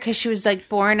savior because she was like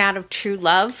born out of true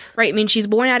love? Right. I mean, she's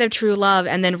born out of true love,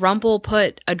 and then Rumple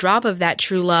put a drop of that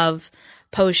true love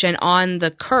potion on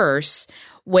the curse,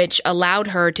 which allowed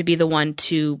her to be the one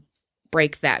to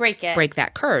break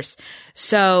that curse.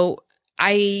 So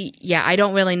I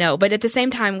don't really know. But at the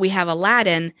same time, we have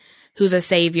Aladdin, who's a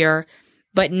savior,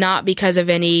 but not because of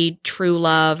any true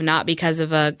love, not because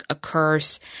of a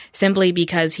curse, simply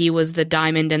because he was the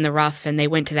diamond in the rough and they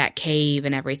went to that cave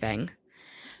and everything.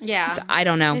 Yeah. I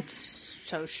don't know. It's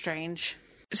so strange.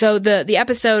 So the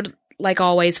episode, like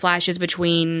always, flashes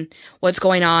between what's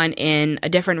going on in a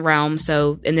different realm,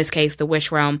 so in this case, the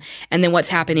Wish Realm, and then what's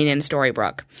happening in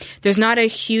Storybrooke. There's not a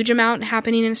huge amount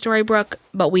happening in Storybrooke,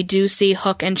 but we do see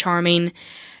Hook and Charming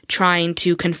trying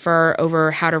to confer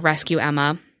over how to rescue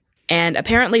Emma. And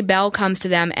apparently Belle comes to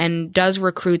them and does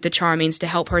recruit the Charmings to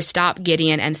help her stop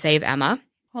Gideon and save Emma.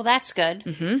 Well, that's good.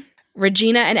 Mm-hmm.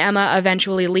 Regina and Emma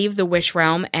eventually leave the Wish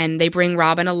Realm, and they bring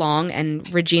Robin along,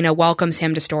 and Regina welcomes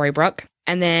him to Storybrooke.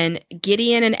 And then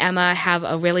Gideon and Emma have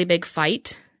a really big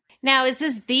fight. Now, is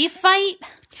this the fight?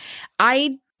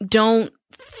 I don't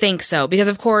think so, because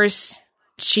of course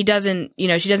she doesn't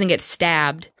get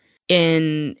stabbed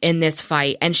in this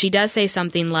fight. And she does say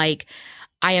something like,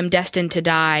 I am destined to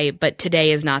die, but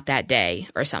today is not that day,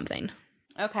 or something.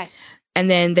 Okay. And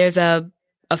then there's a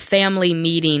family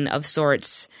meeting of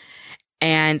sorts,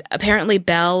 and apparently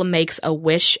Belle makes a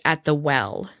wish at the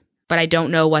well, but I don't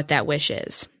know what that wish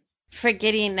is. For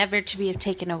Gideon never to be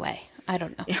taken away. I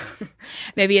don't know.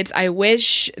 Maybe it's, I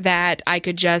wish that I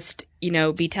could just, be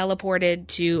teleported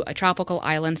to a tropical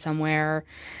island somewhere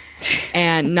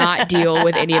and not deal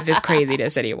with any of this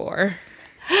craziness anymore.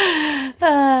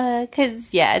 Because,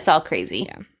 it's all crazy.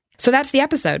 Yeah. So that's the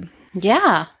episode.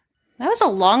 Yeah. That was a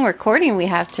long recording we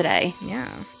have today. Yeah.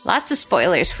 Lots of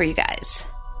spoilers for you guys.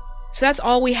 So that's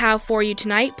all we have for you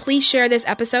tonight. Please share this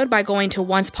episode by going to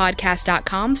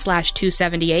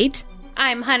oncepodcast.com/278.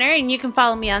 I'm Hunter, and you can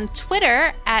follow me on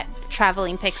Twitter at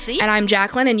Traveling Pixie. And I'm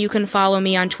Jacqueline, and you can follow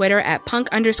me on Twitter at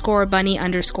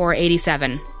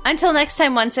punk_bunny_87. Until next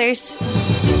time, Oncers.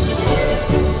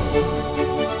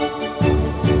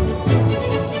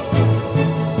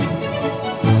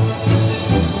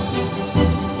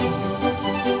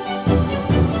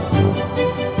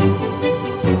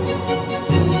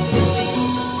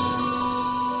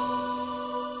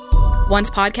 Once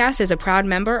Podcast is a proud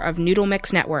member of Noodle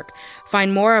Mix Network.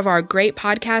 Find more of our great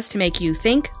podcasts to make you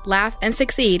think, laugh, and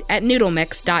succeed at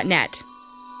noodlemix.net.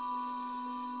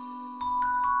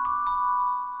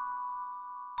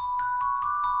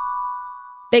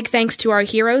 Big thanks to our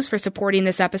heroes for supporting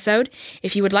this episode.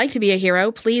 If you would like to be a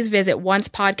hero, please visit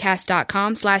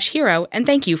oncepodcast.com/hero, and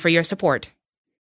thank you for your support.